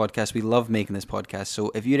adore this podcast. We love making this podcast.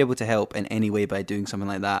 So if you're able to help in any way by doing something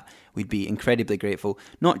like that, we'd be incredibly grateful.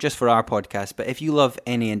 Not just for our podcast, but if you love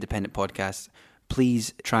any independent podcast,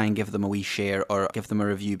 please try and give them a wee share or give them a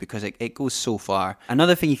review because it goes so far.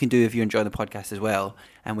 Another thing you can do if you enjoy the podcast as well,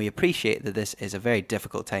 and we appreciate that this is a very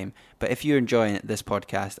difficult time, but if you're enjoying this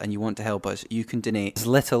podcast and you want to help us, you can donate as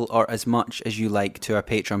little or as much as you like to our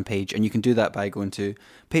Patreon page, and you can do that by going to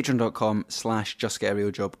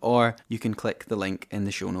patreon.com/justgetarealjob, or you can click the link in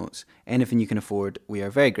the show notes. Anything you can afford, we are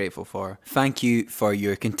very grateful for. Thank you for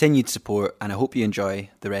your continued support, and I hope you enjoy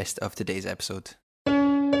the rest of today's episode.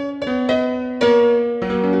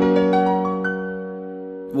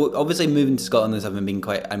 Well, obviously moving to Scotland has been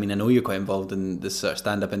quite, I know you're quite involved in this sort of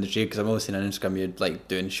stand-up industry because I've always seen on Instagram you're like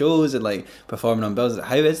doing shows and like performing on bills.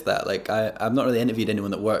 How is that? Like I've not really interviewed anyone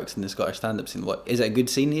that works in the Scottish stand-up scene. Is it a good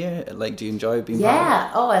scene here? Like, do you enjoy being part of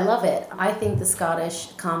it? Oh, I love it. I think the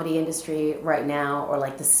Scottish comedy industry right now, or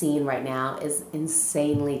like the scene right now, is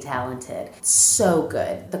insanely talented. It's so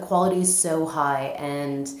good. The quality is so high,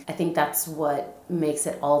 and I think that's what makes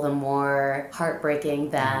it all the more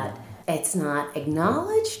heartbreaking that it's not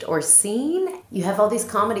acknowledged or seen. You have all these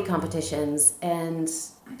comedy competitions, and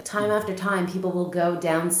time after time people will go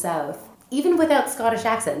down south, even without Scottish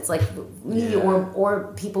accents, like me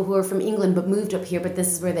or people who are from England but moved up here, but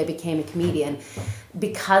this is where they became a comedian.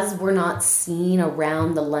 Because we're not seen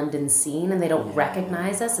around the London scene and they don't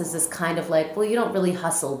recognize us as this kind of like, well, you don't really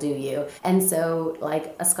hustle, do you? And so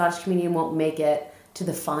like a Scottish comedian won't make it to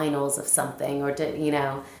the finals of something, or to,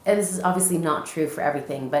 and this is obviously not true for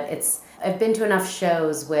everything, but I've been to enough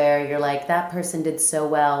shows where you're like, that person did so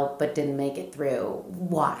well but didn't make it through.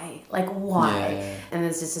 Why? Like, why? Yeah. And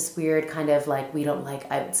it's just this weird kind of like, we don't like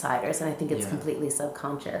outsiders, and I think it's completely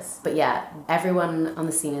subconscious. But everyone on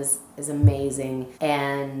the scene is amazing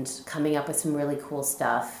and coming up with some really cool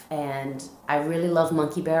stuff. And I really love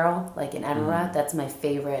Monkey Barrel, like in Edinburgh. That's my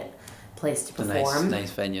favorite place to It's a perform.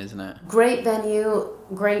 nice venue, isn't it? Great venue,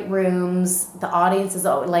 great rooms. The audience is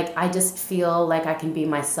like, I just feel like I can be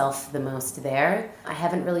myself the most there. I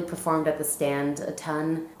haven't really performed at the Stand a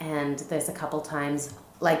ton, and there's a couple times,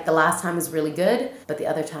 like the last time was really good, but the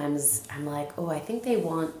other times I'm like, oh, I think they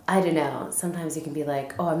want, I don't know. Sometimes you can be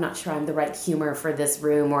like, oh, I'm not sure I'm the right humor for this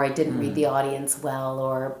room, or I didn't read the audience well,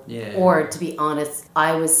 or to be honest, I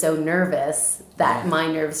was so nervous that my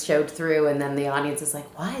nerves showed through, and then the audience is like,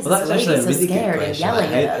 why is this lady so scared and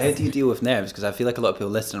yelling at us? How do you deal with nerves? Because I feel like a lot of people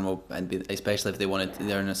listening will, especially if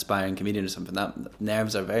they're an aspiring comedian or something, that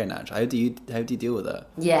nerves are very natural. How do you deal with that?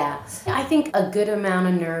 Yeah, I think a good amount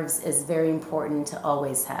of nerves is very important to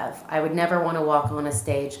always have. I would never want to walk on a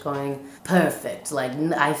stage going perfect, like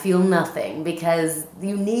I feel nothing, because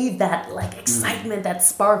you need that like excitement, that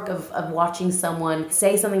spark of watching someone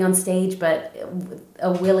say something on stage, but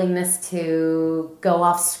a willingness to go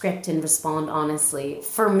off script and respond honestly.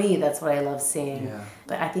 For me, that's what I love seeing. Yeah.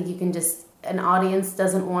 But I think you can just, an audience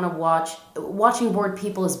doesn't want to watching bored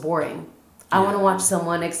people is boring. I want to watch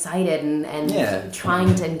someone excited and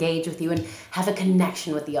trying to engage with you and have a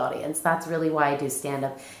connection with the audience. That's really why I do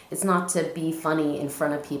stand-up. It's not to be funny in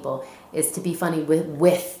front of people. It's to be funny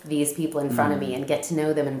with these people in front of me and get to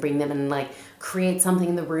know them and bring them and like create something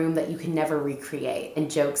in the room that you can never recreate,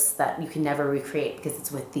 and jokes that you can never recreate because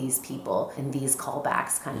it's with these people and these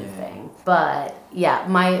callbacks kind of thing. But yeah,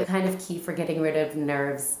 my kind of key for getting rid of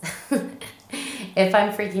nerves if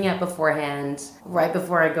I'm freaking out beforehand, right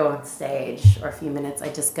before I go on stage or a few minutes, I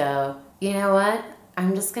just go, you know what?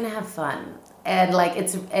 I'm just going to have fun. And like,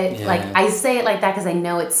 like, I say it like that because I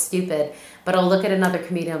know it's stupid, but I'll look at another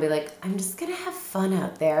comedian and I'll be like, I'm just going to have fun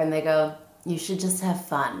out there. And they go, you should just have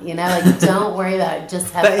fun, you know, like don't worry about it,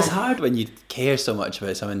 just have fun. But it's hard when you care so much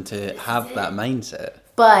about someone to have that mindset.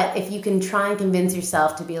 But if you can try and convince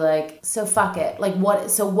yourself to be like, so fuck it, like what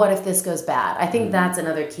if this goes bad? I think that's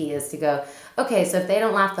another key, is to go, okay, so if they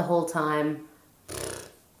don't laugh the whole time,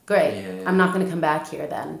 great, I'm not going to come back here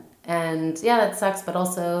then. And yeah, that sucks, but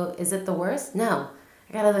also, is it the worst? No.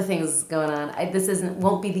 I got other things going on. This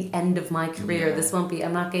won't be the end of my career. Yeah. This won't be,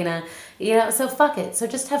 I'm not gonna, so fuck it. So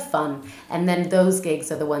just have fun. And then those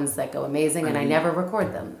gigs are the ones that go amazing, and I never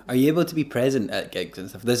record them. Are you able to be present at gigs and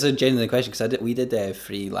stuff? This is a genuine question, because we did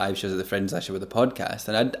 3 live shows at the Fringe last year with a podcast,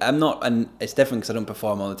 and I'm not, and it's different because I don't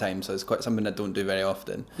perform all the time, so it's quite something I don't do very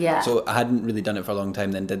often. Yeah. So I hadn't really done it for a long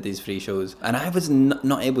time, then did these 3 shows, and I was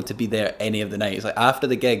not able to be there any of the nights. Like after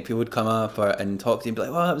the gig, people would come up and talk to you and be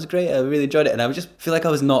like, "Wow, that was great, I really enjoyed it," and I would just feel like I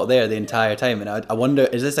was not there the entire time, and I wonder,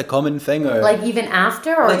 is this a common thing, or like even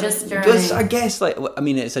after, or like, just during? Just, I guess, like, I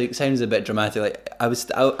mean, it sounds a bit dramatic. Like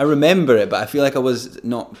I remember it, but I feel like I was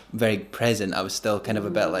not very present. I was still kind of a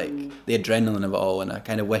bit like the adrenaline of it all, and I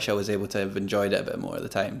kind of wish I was able to have enjoyed it a bit more at the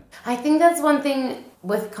time. I think that's one thing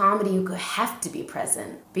with comedy, you have to be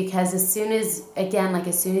present, because as soon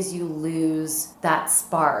as you lose that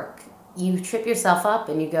spark, you trip yourself up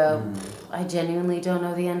and you go, I genuinely don't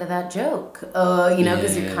know the end of that joke.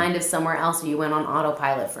 Because you're kind of somewhere else, or you went on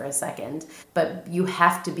autopilot for a second. But you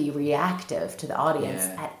have to be reactive to the audience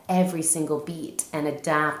at every single beat and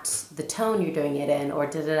adapt the tone you're doing it in, or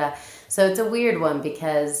da-da-da. So it's a weird one,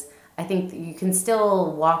 because I think you can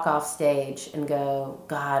still walk off stage and go,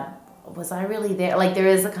 God, was I really there? Like there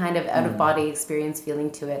is a kind of out-of-body experience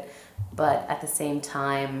feeling to it. But at the same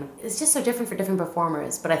time, it's just so different for different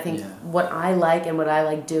performers. But I think what I like and what I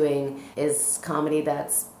like doing is comedy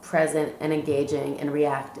that's present and engaging and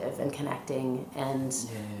reactive and connecting, and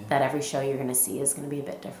that every show you're going to see is going to be a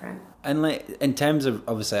bit different. And like in terms of,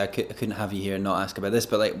 obviously I couldn't have you here and not ask about this,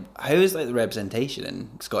 but like how is like the representation in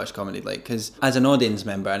Scottish comedy? Like, because as an audience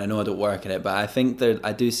member, and I know I don't work in it, but I think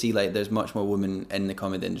I do see like there's much more women in the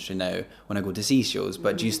comedy industry now when I go to see shows.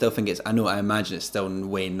 But do you still think I imagine it's still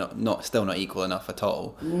not equal enough at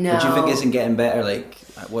all? No. But do you think it's getting better? Like,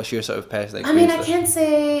 what's your sort of personal I experience? mean, I can't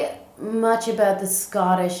say much about the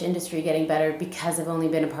Scottish industry getting better, because I've only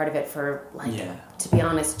been a part of it for to be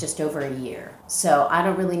honest, just over a year. So I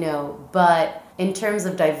don't really know. But in terms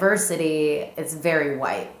of diversity, it's very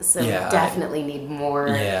white. So we definitely need more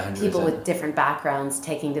people with different backgrounds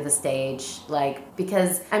taking to the stage. Like,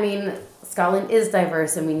 because, I mean, Scotland is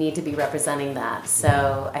diverse and we need to be representing that.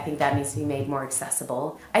 So I think that needs to be made more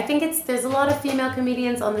accessible. I think there's a lot of female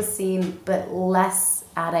comedians on the scene, but less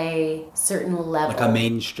at a certain level. Like a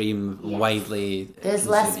mainstream, widely... There's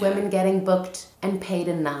less women getting booked and paid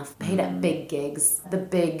enough, paid at big gigs. The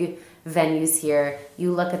big venues here,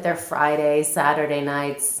 you look at their Friday, Saturday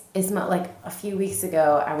nights. It's not like a few weeks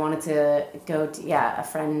ago, I wanted to go to, a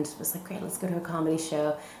friend was like, great, let's go to a comedy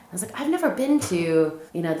show. I was like, I've never been to,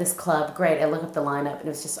 this club. Great. I look up the lineup and it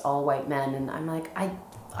was just all white men. And I'm like,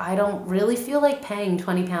 I don't really feel like paying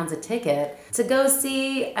 £20 a ticket to go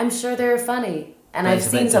see. I'm sure they're funny, and But I've it's a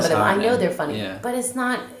seen bit some of them. I know disheartening. they're funny, Yeah. but it's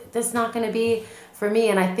not. That's not going to be for me.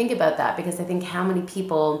 And I think about that because I think how many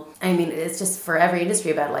people. I mean, it's just for every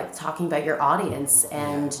industry about like talking about your audience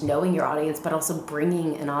and knowing your audience, but also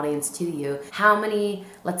bringing an audience to you. How many,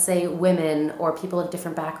 let's say, women or people of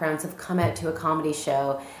different backgrounds have come out to a comedy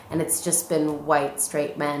show and it's just been white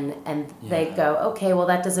straight men, and they go, okay, well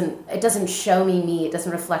it doesn't show me, it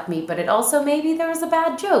doesn't reflect me, but it also maybe there was a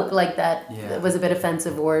bad joke like that was a bit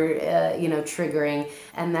offensive or triggering,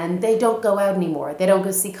 and then they don't go out anymore. They don't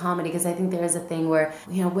go see comedy because I think there is a thing where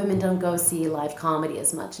women don't go see live comedy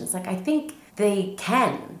as much, and it's like I think they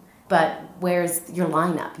can. But where's your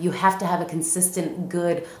lineup? You have to have a consistent,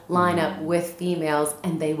 good lineup with females,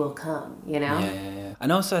 and they will come, Yeah. And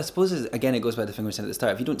also, I suppose, again, it goes back to the thing we said at the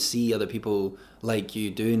start. If you don't see other people like you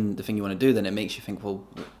doing the thing you want to do, then it makes you think, well,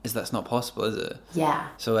 that's not possible, is it? Yeah.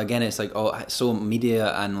 So again, it's like, so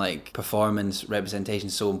media and like performance representation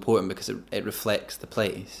is so important because it reflects the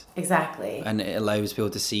place. Exactly. And it allows people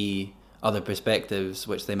to see other perspectives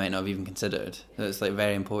which they might not have even considered. So it's like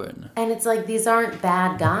very important. And it's like these aren't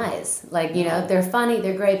bad guys. Like, they're funny,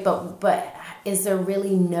 they're great, but is there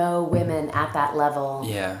really no women at that level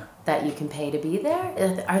that you can pay to be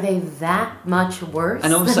there? Are they that much worse?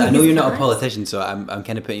 And also, than I know these you're not a guys? politician, so I'm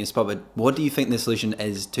kind of putting you on the spot, but what do you think the solution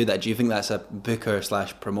is to that? Do you think that's a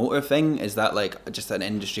booker/promoter thing? Is that like just an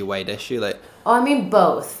industry-wide issue? Like, Oh, I mean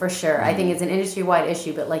both, for sure. I think it's an industry-wide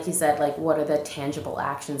issue, but like you said, like what are the tangible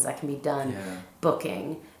actions that can be done?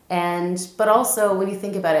 Booking. But also when you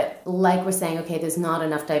think about it, like we're saying, okay, there's not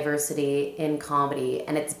enough diversity in comedy,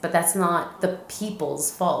 but that's not the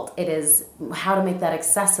people's fault. It is how to make that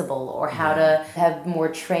accessible, or how to have more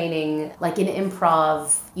training. Like in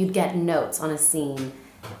improv, you'd get notes on a scene,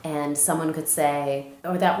 and someone could say,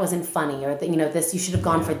 "Oh, that wasn't funny," or this, you should have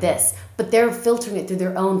gone for this. But they're filtering it through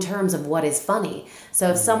their own terms of what is funny. So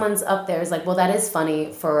if someone's up there is like, "Well, that is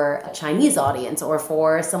funny for a Chinese audience, or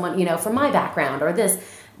for someone, from my background, or this,"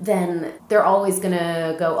 then they're always going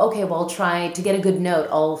to go, okay, well, try to get a good note.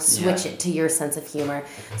 I'll switch it to your sense of humor.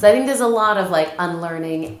 So I think there's a lot of like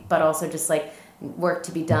unlearning, but also just like work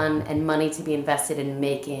to be done and money to be invested in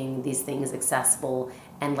making these things accessible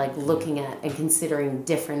and like looking at and considering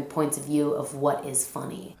different points of view of what is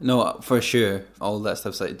funny. no, for sure, all that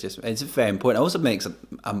stuff's like it's very important. It also makes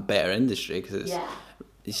a better industry because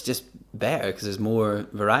it's just better because there's more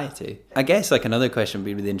variety. I guess like another question would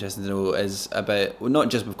be really interesting to know is about, well, not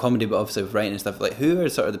just with comedy but also with writing and stuff, like who are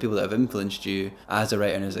sort of the people that have influenced you as a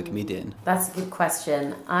writer and as a comedian? That's a good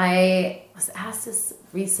question. I was asked this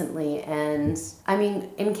recently, and I mean,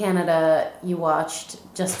 in Canada, you watched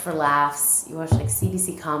Just for Laughs, you watched like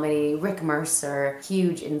CBC Comedy, Rick Mercer,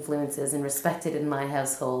 huge influences and respected in my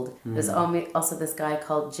household. There's also this guy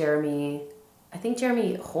called Jeremy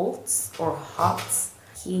Holtz or Hotz.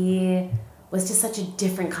 He was just such a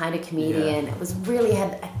different kind of comedian. It was really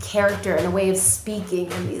had a character and a way of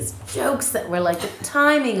speaking, and these jokes that were like, the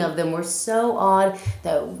timing of them were so odd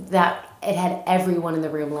that it had everyone in the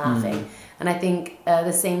room laughing. And I think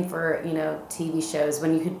the same for, TV shows,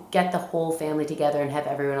 when you could get the whole family together and have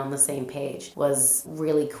everyone on the same page was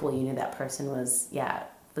really cool. You knew that person was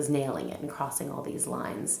nailing it and crossing all these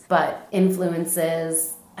lines. But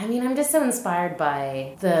influences, I mean, I'm just so inspired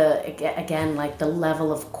by the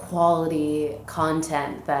level of quality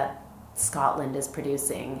content that Scotland is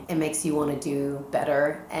producing. It makes you want to do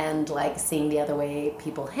better, and like seeing the other way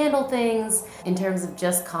people handle things in terms of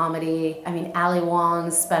just comedy. I mean, Ali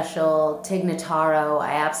Wong's special, Tig Notaro,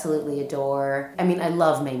 I absolutely adore. I mean, I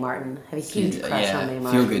love Mae Martin. I have a huge crush on Mae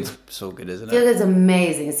Martin. Feel Good's so good, isn't it? Feel Good's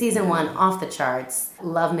amazing. Season 1, off the charts.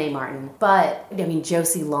 Love Mae Martin. But, I mean,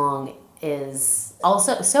 Josie Long is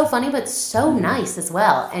also so funny, but so nice as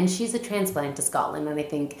well. And she's a transplant to Scotland, and I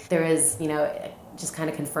think there is, it just kind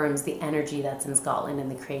of confirms the energy that's in Scotland,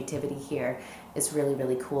 and the creativity here is really,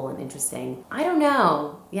 really cool and interesting. I don't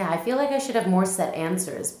know. Yeah, I feel like I should have more set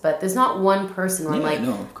answers, but there's not one person where I'm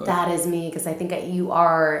like, that is me, because I think you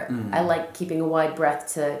are, I like keeping a wide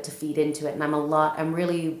breadth to feed into it, and I'm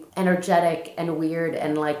really energetic and weird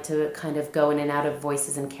and like to kind of go in and out of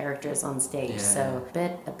voices and characters on stage. So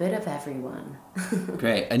a bit of everyone.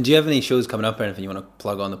 Great. And do you have any shows coming up or anything you want to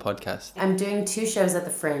plug on the podcast? I'm doing 2 shows at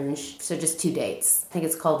the Fringe, so just 2 dates. I think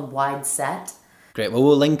it's called Wide Set. Great. Well,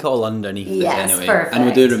 we'll link it all underneath this anyway. Perfect. And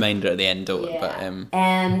we'll do a reminder at the end of it.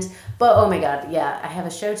 But oh my god, I have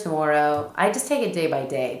a show tomorrow. I just take it day by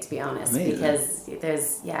day, to be honest. Amazing.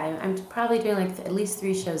 Because I'm probably doing like at least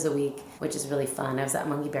 3 shows a week, which is really fun. I was at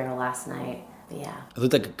Monkey Barrel last night Yeah. It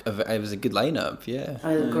looked like it was a good lineup, yeah.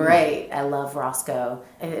 It was great. I love Roscoe.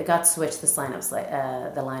 It got switched the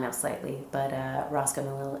lineup slightly, but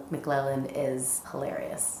Roscoe McClellan is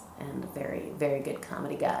hilarious and a very, very good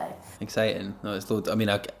comedy guy. Exciting. No, it's loads. I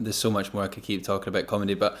mean, there's so much more I could keep talking about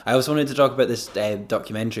comedy, but I also wanted to talk about this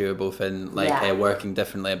documentary we're both in, like working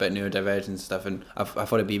differently about neurodivergence and stuff, and I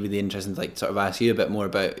thought it'd be really interesting to like sort of ask you a bit more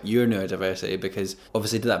about your neurodiversity, because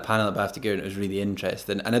obviously did that panel at BAFTA Gear and it was really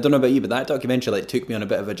interesting, and I don't know about you, but that documentary like took me on a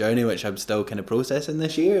bit of a journey which I'm still kind of processing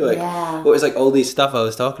this year. Like, what was like all these stuff I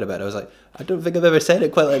was talking about, I was like, I don't think I've ever said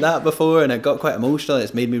it quite like that before, and I got quite emotional.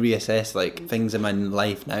 It's made me reassess like things in my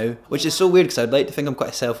life now, which is so weird because I'd like to think I'm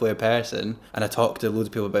quite a self-aware person and I talk to loads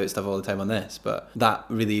of people about stuff all the time on this, but that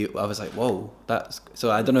really, I was like, whoa, that's so.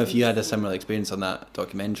 I don't know if you had a similar experience on that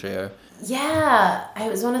documentary or... Yeah, it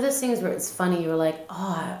was one of those things where it's funny. You were like,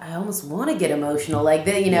 oh, I almost want to get emotional, like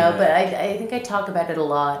that, you know. But I think I talk about it a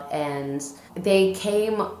lot, and they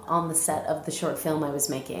came on the set of the short film I was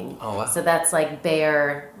making. Oh wow! So that's like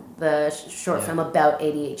Bear, the short film about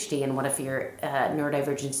ADHD, and what if your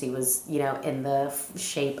neurodivergency was, you know, in the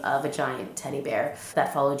shape of a giant teddy bear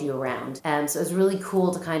that followed you around. So it was really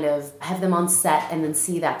cool to kind of have them on set and then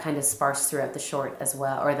see that kind of sparse throughout the short as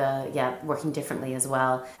well, or working differently as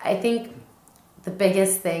well. I think the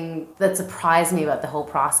biggest thing that surprised me about the whole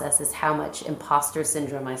process is how much imposter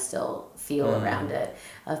syndrome I still feel around it,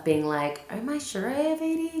 of being like, am I sure I have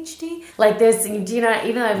ADHD? Like there's, do you know,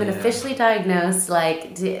 even though I've been officially diagnosed,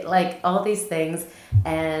 like all these things,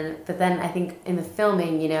 but then I think in the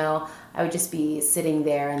filming, you know, I would just be sitting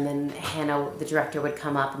there, and then Hannah, the director, would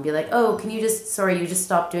come up and be like, oh, you just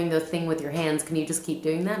stopped doing the thing with your hands. Can you just keep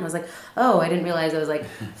doing that? And I was like, oh, I didn't realize I was like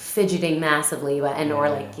fidgeting massively or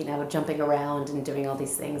like, you know, jumping around and doing all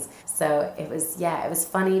these things. So it was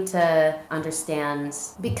funny to understand,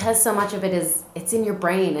 because so much of it it's in your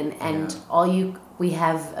brain, and all we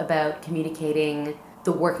have about communicating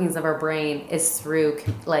the workings of our brain is through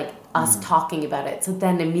like us talking about it. So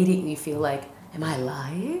then immediately you feel like, am I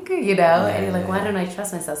lying? You know? And you're like, why don't I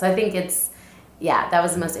trust myself? So I think that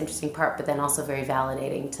was the most interesting part, but then also very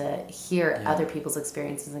validating to hear other people's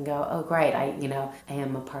experiences and go, oh, great, I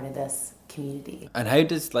am a part of this community. And how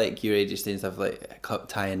does like your ADHD and stuff like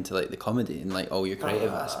tie into like the comedy and like all your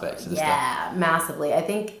creative aspects and stuff? Yeah, massively. I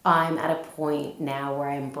think I'm at a point now where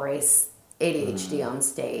I embrace ADHD on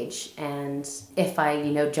stage, and if I,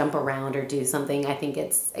 you know, jump around or do something, I think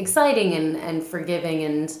it's exciting and forgiving,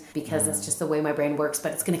 and because that's just the way my brain works,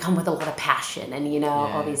 but it's going to come with a lot of passion and, you know,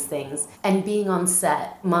 all these things. And being on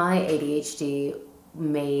set, my ADHD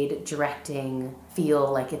made directing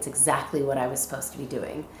feel like it's exactly what I was supposed to be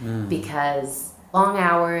doing, because long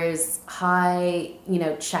hours, high, you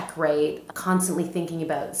know, check rate, constantly thinking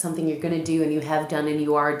about something you're going to do and you have done and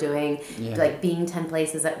you are doing, like being 10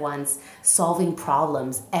 places at once, solving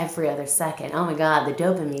problems every other second. Oh my God, the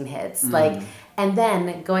dopamine hits. Like, and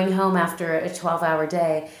then going home after a 12-hour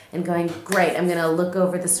day and going, great, I'm going to look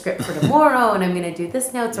over the script for tomorrow and I'm going to do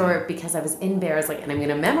this notes, or because I was in Bears, like, and I'm going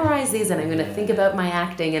to memorize these and I'm going to think about my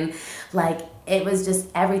acting, and like, it was just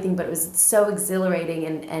everything, but it was so exhilarating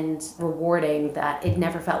and rewarding that it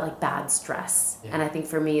never felt like bad stress. And I think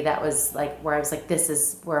for me, that was like where I was like, this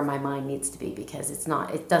is where my mind needs to be, because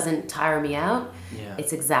it doesn't tire me out.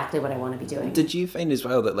 It's exactly what I want to be doing. Did you find as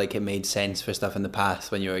well that like it made sense for stuff in the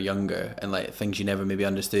past when you were younger, and like things you never maybe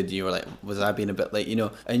understood, you were like, was I being a bit like, you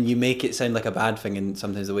know, and you make it sound like a bad thing, and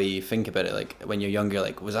sometimes the way you think about it, like when you're younger,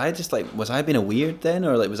 like, was I being a weird then,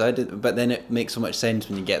 or like but then it makes so much sense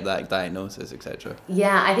when you get that diagnosis, etc.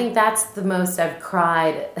 Yeah, I think that's the most I've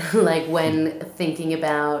cried, like when thinking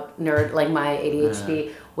about my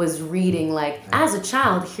ADHD, was reading like, as a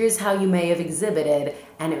child, here's how you may have exhibited,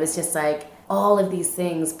 and it was just like all of these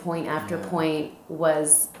things, point after point,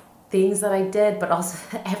 was things that I did, but also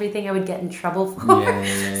everything I would get in trouble for.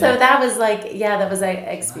 So that was like, that was an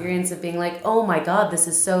experience of being like, oh my God, this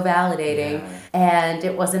is so validating. And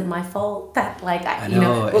it wasn't my fault that like, you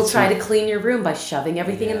know, we'll try to clean your room by shoving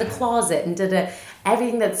everything in the closet and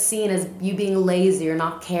everything that's seen as you being lazy or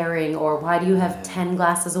not caring, or why do you have 10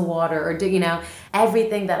 glasses of water, or do, you know,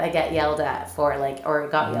 everything that I get yelled at for, like, or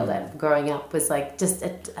got yelled at growing up was like just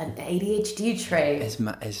an ADHD trait.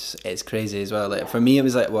 It's crazy as well. Like for me, it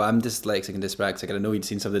was like, well, I'm dyslexic and dyspraxic, and I know you'd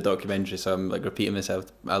seen some of the documentaries, so I'm like repeating myself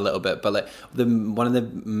a little bit. But like one of the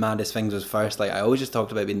maddest things was first, like I always just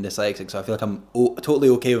talked about being dyslexic, so I feel like I'm totally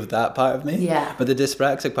okay with that part of me. Yeah. But the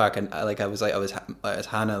dyspraxic part, and I was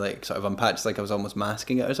Hannah, like sort of unpatched, like I was almost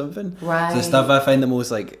masking it or something. Right. So the stuff I find the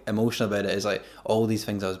most like emotional about it is like all these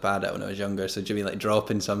things I was bad at when I was younger. So do you me like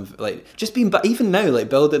dropping some like just being, but even now like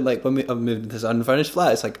building like when I've moved into this unfurnished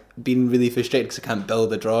flat, it's like being really frustrated because I can't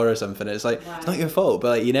build a drawer or something. It's like it's not your fault,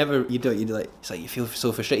 but like it's like you feel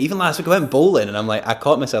so frustrated. Even last week I went bowling and I'm like, I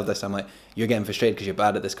caught myself this time, like, you're getting frustrated because you're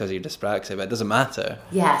bad at this because of your dyspraxia, but it doesn't matter.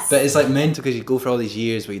 Yes. But it's like mental because you go for all these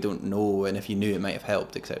years where you don't know, and if you knew it might have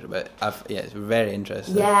helped, etc. But it's very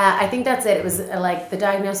interesting. Yeah, I think that's it. It was like the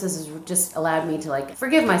diagnosis has just allowed me to like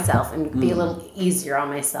forgive myself and be a little easier on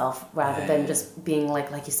myself rather than just being like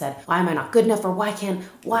you said, why am I not good enough, or why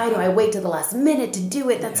do I wait till the last minute to do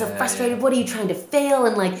it? That's so frustrating. What are you trying to fail?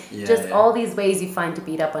 And like just all these ways you find to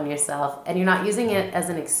beat up on yourself, and you're not using it as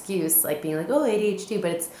an excuse, like being like, oh, ADHD,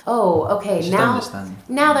 but it's, oh, okay, now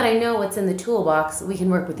that I know what's in the toolbox, we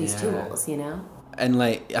can work with these tools, you know? And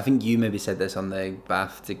like, I think you maybe said this on the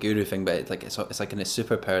Bath to Guru thing, but it's like a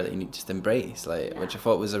superpower that you need to just embrace, like, which I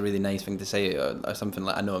thought was a really nice thing to say, or something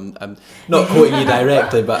like. I know I'm not quoting you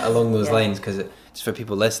directly, but along those lines, because it's for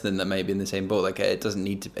people listening that might be in the same boat. Like, it doesn't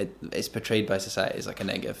need to. It's portrayed by society as like a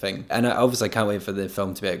negative thing, and I obviously can't wait for the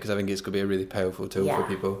film to be out because I think it's going to be a really powerful tool for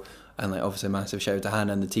people. And like, obviously, a massive shout out to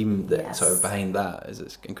Hannah and the team that sort of behind that.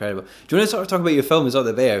 It's incredible. Do you want to sort of talk about your film as well,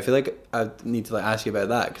 The Bear? I feel like I need to like ask you about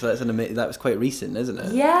that because that was quite recent, isn't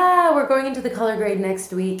it? Yeah, we're going into the color grade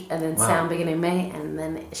next week, and then sound beginning May, and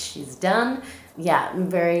then she's done. Yeah, I'm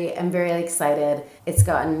very excited. It's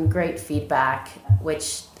gotten great feedback,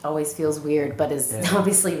 which always feels weird, but is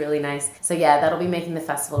obviously really nice. So yeah, that'll be making the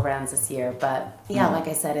festival rounds this year. But yeah, like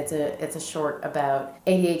I said, it's a short about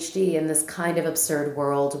ADHD in this kind of absurd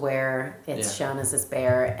world where it's shown as this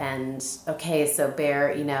bear. And okay, so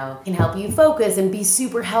bear, you know, can help you focus and be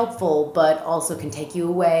super helpful, but also can take you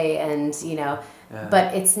away, and you know.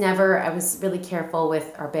 But it's never, I was really careful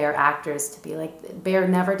with our bear actors to be like, bear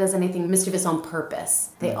never does anything mischievous on purpose.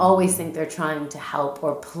 They always think they're trying to help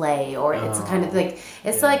or play, or it's a kind of like,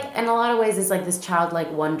 it's like, in a lot of ways, it's like this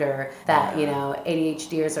childlike wonder that, you know,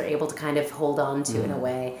 ADHDers are able to kind of hold on to in a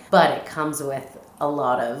way. But it comes with a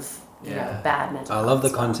lot of, you know, bad mental health. I love the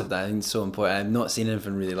concept of that. I think it's so important. I've not seen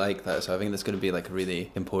anything really like that, so I think that's going to be like a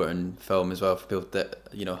really important film as well for people that,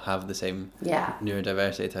 you know, have the same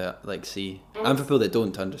neurodiversity to like see, and for people that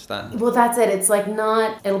don't to understand. Well, that's it. It's like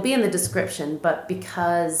not, it'll be in the description, but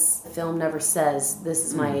because the film never says this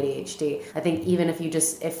is my ADHD, I think even if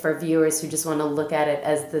for viewers who just want to look at it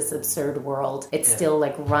as this absurd world, it still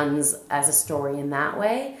like runs as a story in that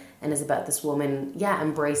way. And is about this woman,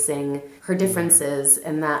 embracing her differences,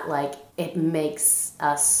 and that like it makes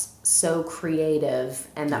us so creative,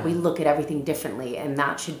 and that we look at everything differently, and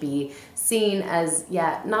that should be seen as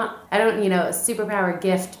a superpower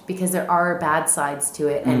gift, because there are bad sides to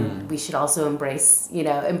it, and we should also embrace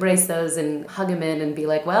those and hug them in and be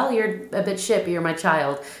like, well, you're a bit shit, but you're my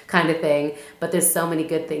child, kind of thing. But there's so many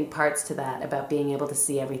good parts to that, about being able to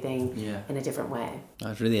see everything in a different way.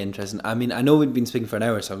 That's really interesting. I mean, I know we've been speaking for an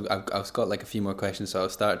hour, so I've got like a few more questions, so I'll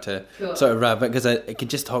start to sort of wrap it, because I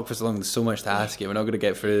could just talk for so long. There's so much to ask you. We're not going to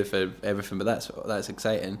get through for everything, but that's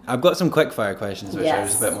exciting. I've got some quick fire questions, which are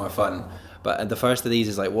just a bit more fun. But the first of these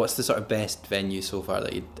is like, what's the sort of best venue so far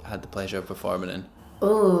that you had the pleasure of performing in?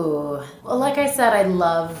 Ooh, well, like I said, I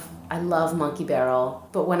love Monkey Barrel,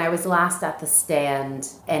 but when I was last at the Stand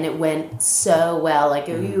and it went so well, like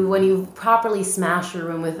when you properly smash a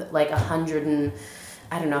room with like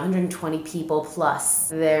 120 people plus,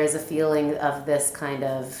 there's a feeling of this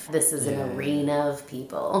is an arena of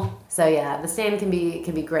people. So yeah, the Stand can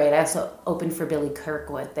be great. I also opened for Billy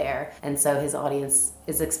Kirkwood there, and so his audience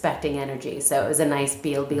is expecting energy. So it was a nice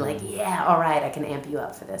deal to be like, yeah, all right, I can amp you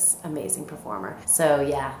up for this amazing performer. So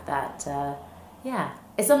yeah,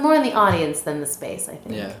 it's more in the audience than the space, I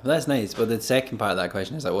think. Yeah, well, that's nice. But the second part of that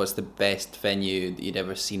question is like, what's the best venue that you'd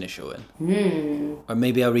ever seen a show in? Or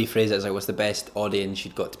maybe I'll rephrase it as like, what's the best audience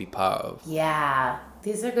you'd got to be part of? Yeah,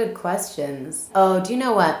 these are good questions. Oh, do you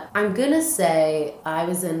know what? I'm gonna say I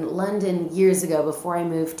was in London years ago before I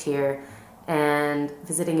moved here, and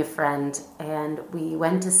visiting a friend, and we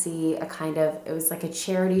went to see it was like a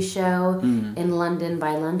charity show in London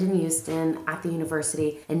by London Euston at the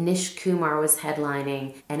university, and Nish Kumar was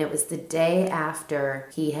headlining, and it was the day after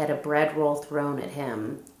he had a bread roll thrown at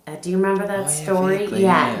him. Do you remember that story?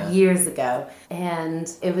 Vaguely, years ago.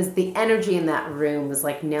 And it was, the energy in that room was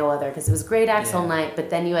like no other, because it was great acts all night, but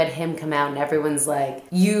then you had him come out and everyone's like,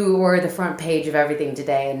 you were the front page of everything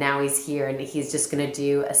today, and now he's here and he's just going to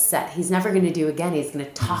do a set he's never going to do again. He's going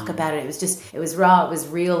to talk about it. It was raw, it was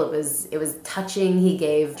real, it was touching. He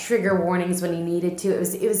gave trigger warnings when he needed to.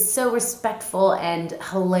 It was so respectful and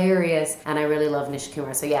hilarious, and I really love Nish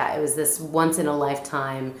Kumar. So yeah, it was this once in a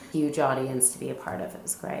lifetime huge audience to be a part of. It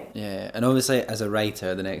was great. great. Yeah, and obviously as a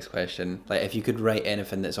writer, the next question, like if you could write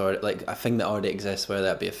anything that's already, like a thing that already exists, whether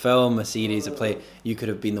that be a film, a series, a play, you could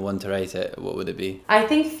have been the one to write it, what would it be? I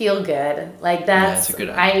think Feel Good. Like that's, a good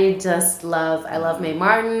answer. I just love, I love Mae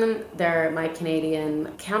Martin. They're my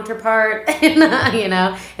Canadian counterpart. And, you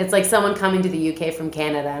know, it's like someone coming to the UK from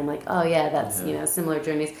Canada. I'm like, oh yeah, that's, you know, similar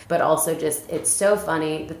journeys. But also just, it's so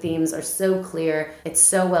funny. The themes are so clear. It's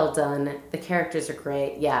so well done. The characters are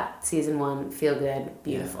great. Yeah, season 1, Feel Good,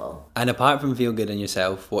 beautiful. And apart from Feel Good and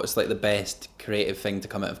yourself, what's like the best creative thing to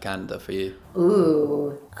come out of Canada for you?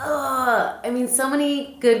 Ooh. I mean, so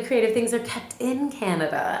many good creative things are kept in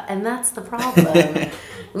Canada, and that's the problem.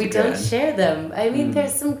 We don't share them. I mean,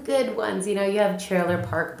 there's some good ones. You know, you have Trailer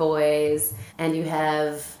Park Boys, and you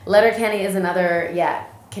have Letterkenny is another,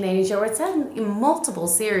 Canadian show where it's had multiple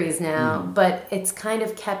series now, but it's kind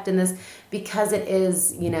of kept in this because it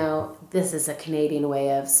is, you know, this is a Canadian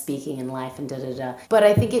way of speaking in life and da-da-da. But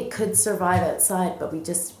I think it could survive outside, but we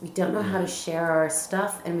don't know how to share our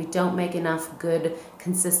stuff, and we don't make enough good,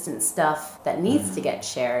 consistent stuff that needs to get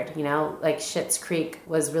shared. You know, like Schitt's Creek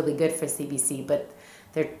was really good for CBC, but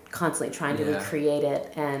they're constantly trying to recreate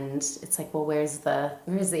it, and it's like, well, where's the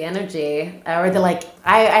energy? Or the like,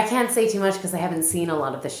 I can't say too much because I haven't seen a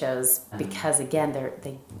lot of the shows because again,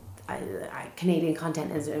 Canadian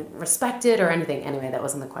content isn't respected or anything. Anyway, that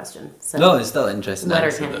wasn't the question. So no, it's still interesting.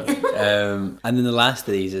 Letterkenny. And then the last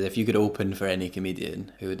of these is, if you could open for any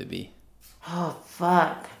comedian, who would it be? Oh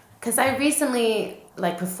fuck! Because I recently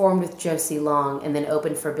performed with Josie Long and then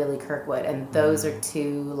opened for Billy Kirkwood, and those are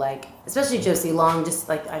two, like, especially Josie Long, just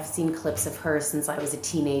like I've seen clips of her since I was a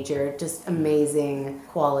teenager, just amazing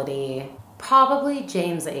quality. Probably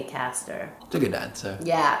James Acaster. It's a good answer.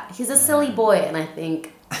 Yeah, he's a silly boy, and I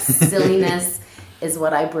think silliness is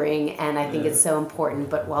what I bring, and I think it's so important,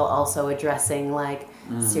 but while also addressing like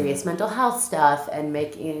serious mental health stuff and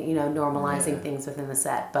making, you know, normalizing things within the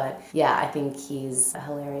set. But yeah, I think he's a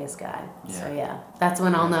hilarious guy. So yeah, that's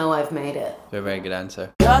when I'll know I've made it. Very good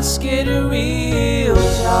answer. Just get a real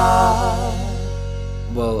job.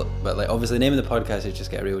 Well, but like obviously the name of the podcast is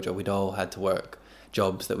Just Get a Real Job. We'd all had to work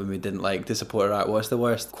jobs that we didn't like to support our art. What's the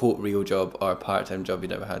worst, quote, real job or part-time job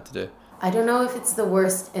you'd ever had to do? I don't know if it's the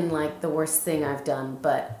worst in like the worst thing I've done,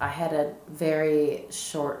 but I had a very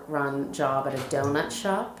short run job at a donut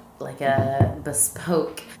shop, like a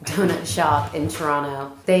bespoke donut shop in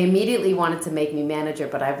Toronto. They immediately wanted to make me manager,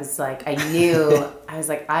 but I was like,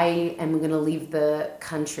 I am going to leave the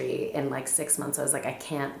country in like 6 months. I was like, I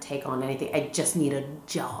can't take on anything. I just need a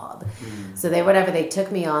job. So they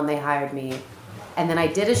took me on, they hired me, and then I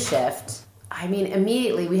did a shift. I mean,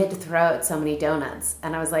 immediately we had to throw out so many donuts.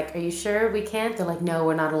 And I was like, are you sure we can't? They're like, no,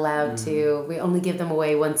 we're not allowed to. We only give them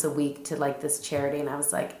away once a week to like this charity. And I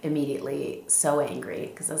was like immediately so angry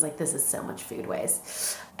because I was like, this is so much food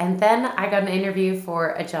waste. And then I got an interview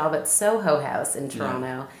for a job at Soho House in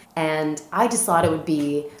Toronto. And I just thought it would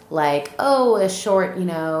be like, a short, you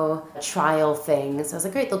know, trial thing. So I was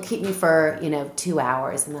like, great, they'll keep me for, 2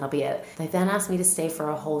 hours and that'll be it. They then asked me to stay for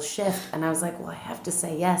a whole shift. And I was like, well, I have to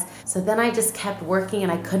say yes. So then I just kept working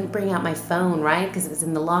and I couldn't bring out my phone, right? Because it was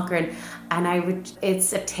in the locker. And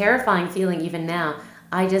it's a terrifying feeling even now.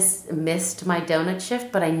 I just missed my donut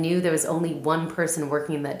shift, but I knew there was only one person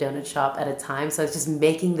working in that donut shop at a time. So I was just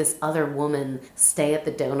making this other woman stay at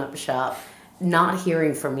the donut shop, not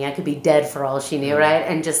hearing from me. I could be dead for all she knew, right?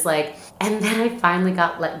 And just like, and then I finally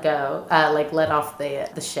got let go, let off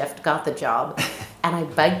the shift, got the job. And I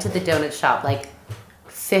biked to the donut shop like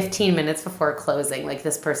 15 minutes before closing. Like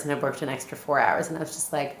this person had worked an extra 4 hours. And I was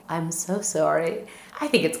just like, I'm so sorry. I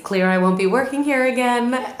think it's clear I won't be working here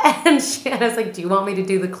again. And I was like, do you want me to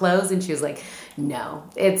do the close? And she was like, no,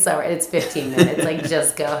 it's all right. It's 15 minutes. Like,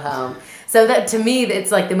 just go home. So that to me, it's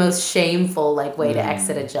like the most shameful like way to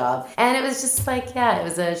exit a job. And it was just like, it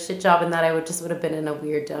was a shit job in that I would have been in a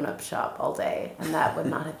weird donut shop all day. And that would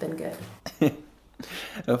not have been good.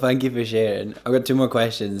 Well, thank you for sharing. I've got 2 more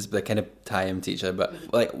questions, but they kind of tie them to each other.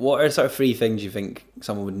 But like, what are sort of 3 things you think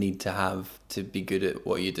someone would need to have to be good at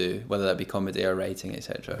what you do, whether that be comedy or writing,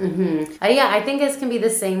 etc.? I think this can be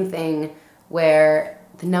the same thing where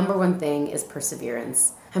the number one thing is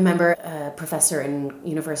perseverance. I remember a professor in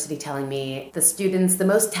university telling me the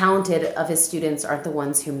most talented of his students aren't the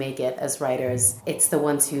ones who make it as writers. It's the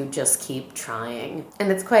ones who just keep trying. And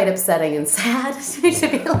it's quite upsetting and sad to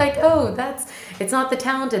be like, it's not the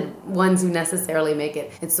talented ones who necessarily make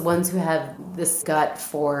it. It's the ones who have this gut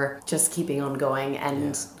for just keeping on going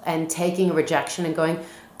and taking rejection and going,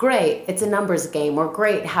 great, it's a numbers game, or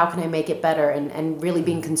great, how can I make it better? And really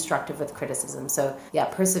being constructive with criticism. So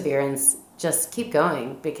perseverance, just keep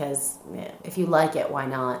going, because if you like it, why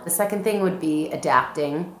not? The second thing would be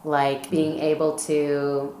adapting, like being able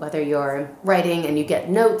to, whether you're writing and you get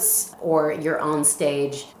notes or you're on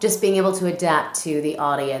stage, just being able to adapt to the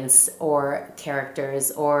audience or characters,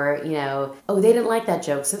 or, you know, oh, they didn't like that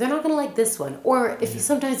joke, so they're not going to like this one. Or if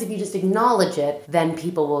sometimes if you just acknowledge it, then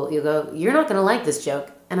people will, you go, you're not going to like this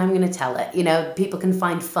joke, and I'm going to tell it. You know, people can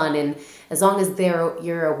find fun in, as long as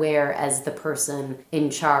you're aware as the person in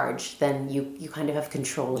charge, then you kind of have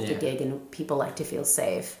control of the gig, and people like to feel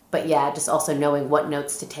safe. But yeah, just also knowing what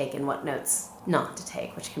notes to take and what notes not to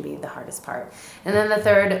take, which can be the hardest part. And then the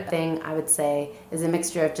third thing I would say is a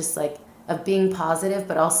mixture of just like, of being positive,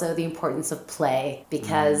 but also the importance of play,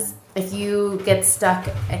 because if you get stuck,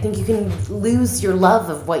 I think you can lose your love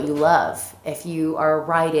of what you love if you are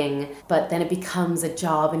writing, but then it becomes a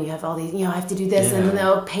job and you have all these, you know, I have to do this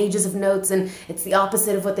and pages of notes, and it's the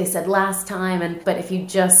opposite of what they said last time. But if you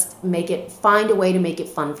just find a way to make it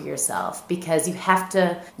fun for yourself, because you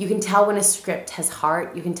can tell when a script has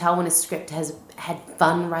heart, you can tell when a script has had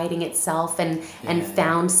fun writing itself and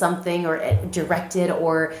found something, or directed,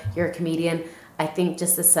 or you're a comedian. I think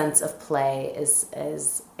just the sense of play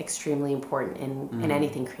is extremely important in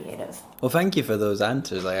anything creative. Well, thank you for those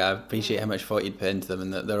answers. Like, I appreciate how much thought you'd put into them,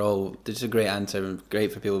 and that they're just a great answer, and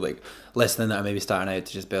great for people like listening that are maybe starting out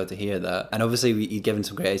to just be able to hear that. And obviously you've given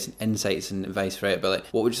some great insights and advice for it, but like,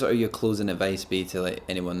 what would sort of your closing advice be to like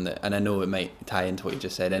anyone that, and I know it might tie into what you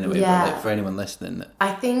just said anyway, but like for anyone listening?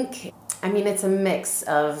 I think, it's a mix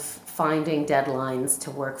of finding deadlines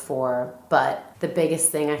to work for, but the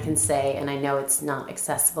biggest thing I can say, and I know it's not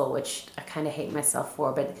accessible, which I kind of hate myself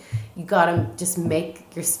for, but you gotta just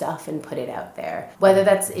make your stuff and put it out there. Whether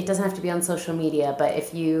it doesn't have to be on social media, but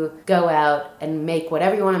if you go out and make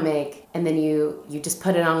whatever you want to make, and then you just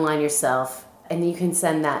put it online yourself, and you can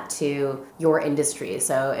send that to your industry.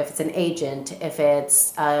 So if it's an agent, if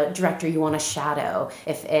it's a director you want to shadow,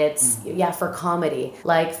 if it's, for comedy,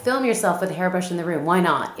 like film yourself with a hairbrush in the room. Why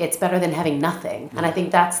not? It's better than having nothing. And I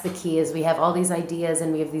think that's the key, is we have all these ideas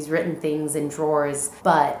and we have these written things in drawers,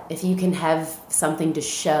 but if you can have something to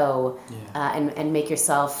show and make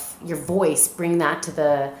yourself, your voice, bring that to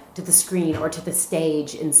the screen or to the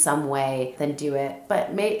stage in some way, then do it.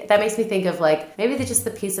 But that makes me think of like, maybe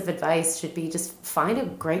the piece of advice should be just find a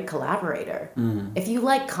great collaborator. If you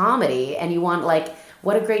like comedy and you want like,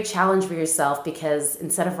 what a great challenge for yourself, because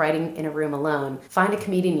instead of writing in a room alone, find a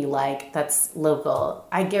comedian you like that's local.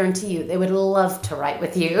 I guarantee you they would love to write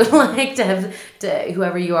with you, like to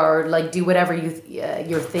whoever you are, or like do whatever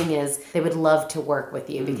your thing is. They would love to work with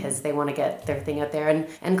you because they want to get their thing out there.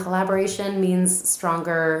 And collaboration means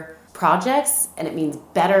stronger projects, and it means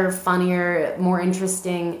better, funnier, more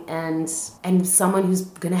interesting, and someone who's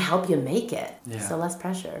going to help you make it. So less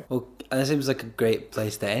pressure. Well, that seems like a great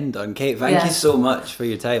place to end on. Kate, thank you so much for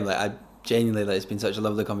your time. Like, I genuinely, it's been such a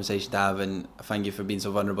lovely conversation to have, and thank you for being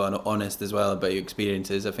so vulnerable and honest as well about your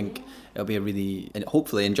experiences. I think it'll be a really,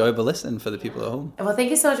 hopefully, enjoyable listening for the people at home. Well, thank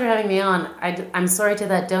you so much for having me on. I'm sorry to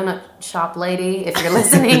that donut shop lady, if you're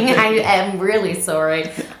listening. I am really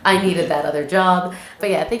sorry. I needed that other job. But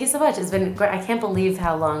yeah, thank you so much. It's been great. I can't believe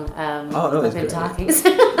how long we've been talking.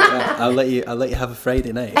 I'll let you have a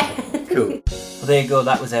Friday night. Cool. Well, there you go.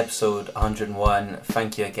 That was episode 101.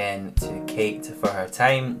 Thank you again to Kate for her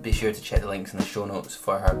time. Be sure to check the links in the show notes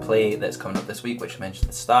for her play that's coming up this week, which I mentioned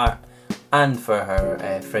at the start, and for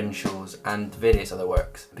her fringe shows and various other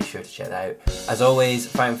works. Be sure to check that out. As always,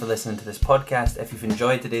 thank you for listening to this podcast. If you've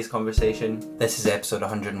enjoyed today's conversation, this is episode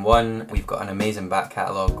 101. We've got an amazing back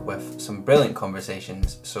catalogue with some brilliant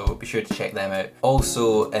conversations, so be sure to check them out.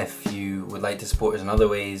 Also, if you would like to support us in other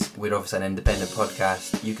ways, we're obviously an independent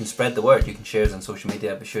podcast. You can spread the word. You can share us on social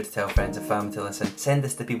media. Be sure to tell friends and family to listen. Send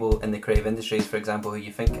this to people in the creative industries, for example, who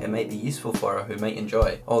you think it might be useful for or who might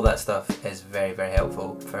enjoy. All that stuff is very, very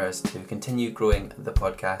helpful for us to continue growing the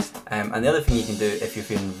podcast. And the other thing you can do, if you're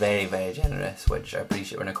feeling very, very generous, which I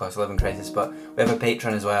appreciate, we're in a cost of living crisis, but we have a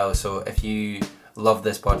Patreon as well. So if you love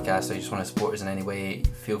this podcast or you just want to support us in any way,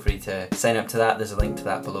 feel free to sign up to that. There's a link to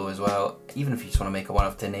that below as well. Even if you just want to make a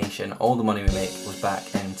one-off donation, all the money we make goes back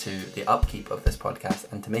into the upkeep of this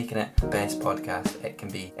podcast and to making it the best podcast it can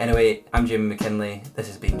be. Anyway, I'm Jamie McKinley. This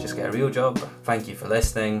has been Just Get a Real Job. Thank you for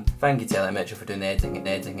listening. Thank you to Elliot Mitchell for doing the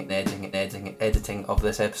editing of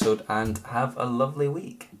this episode, and have a lovely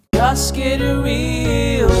week. Just get a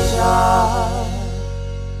real job.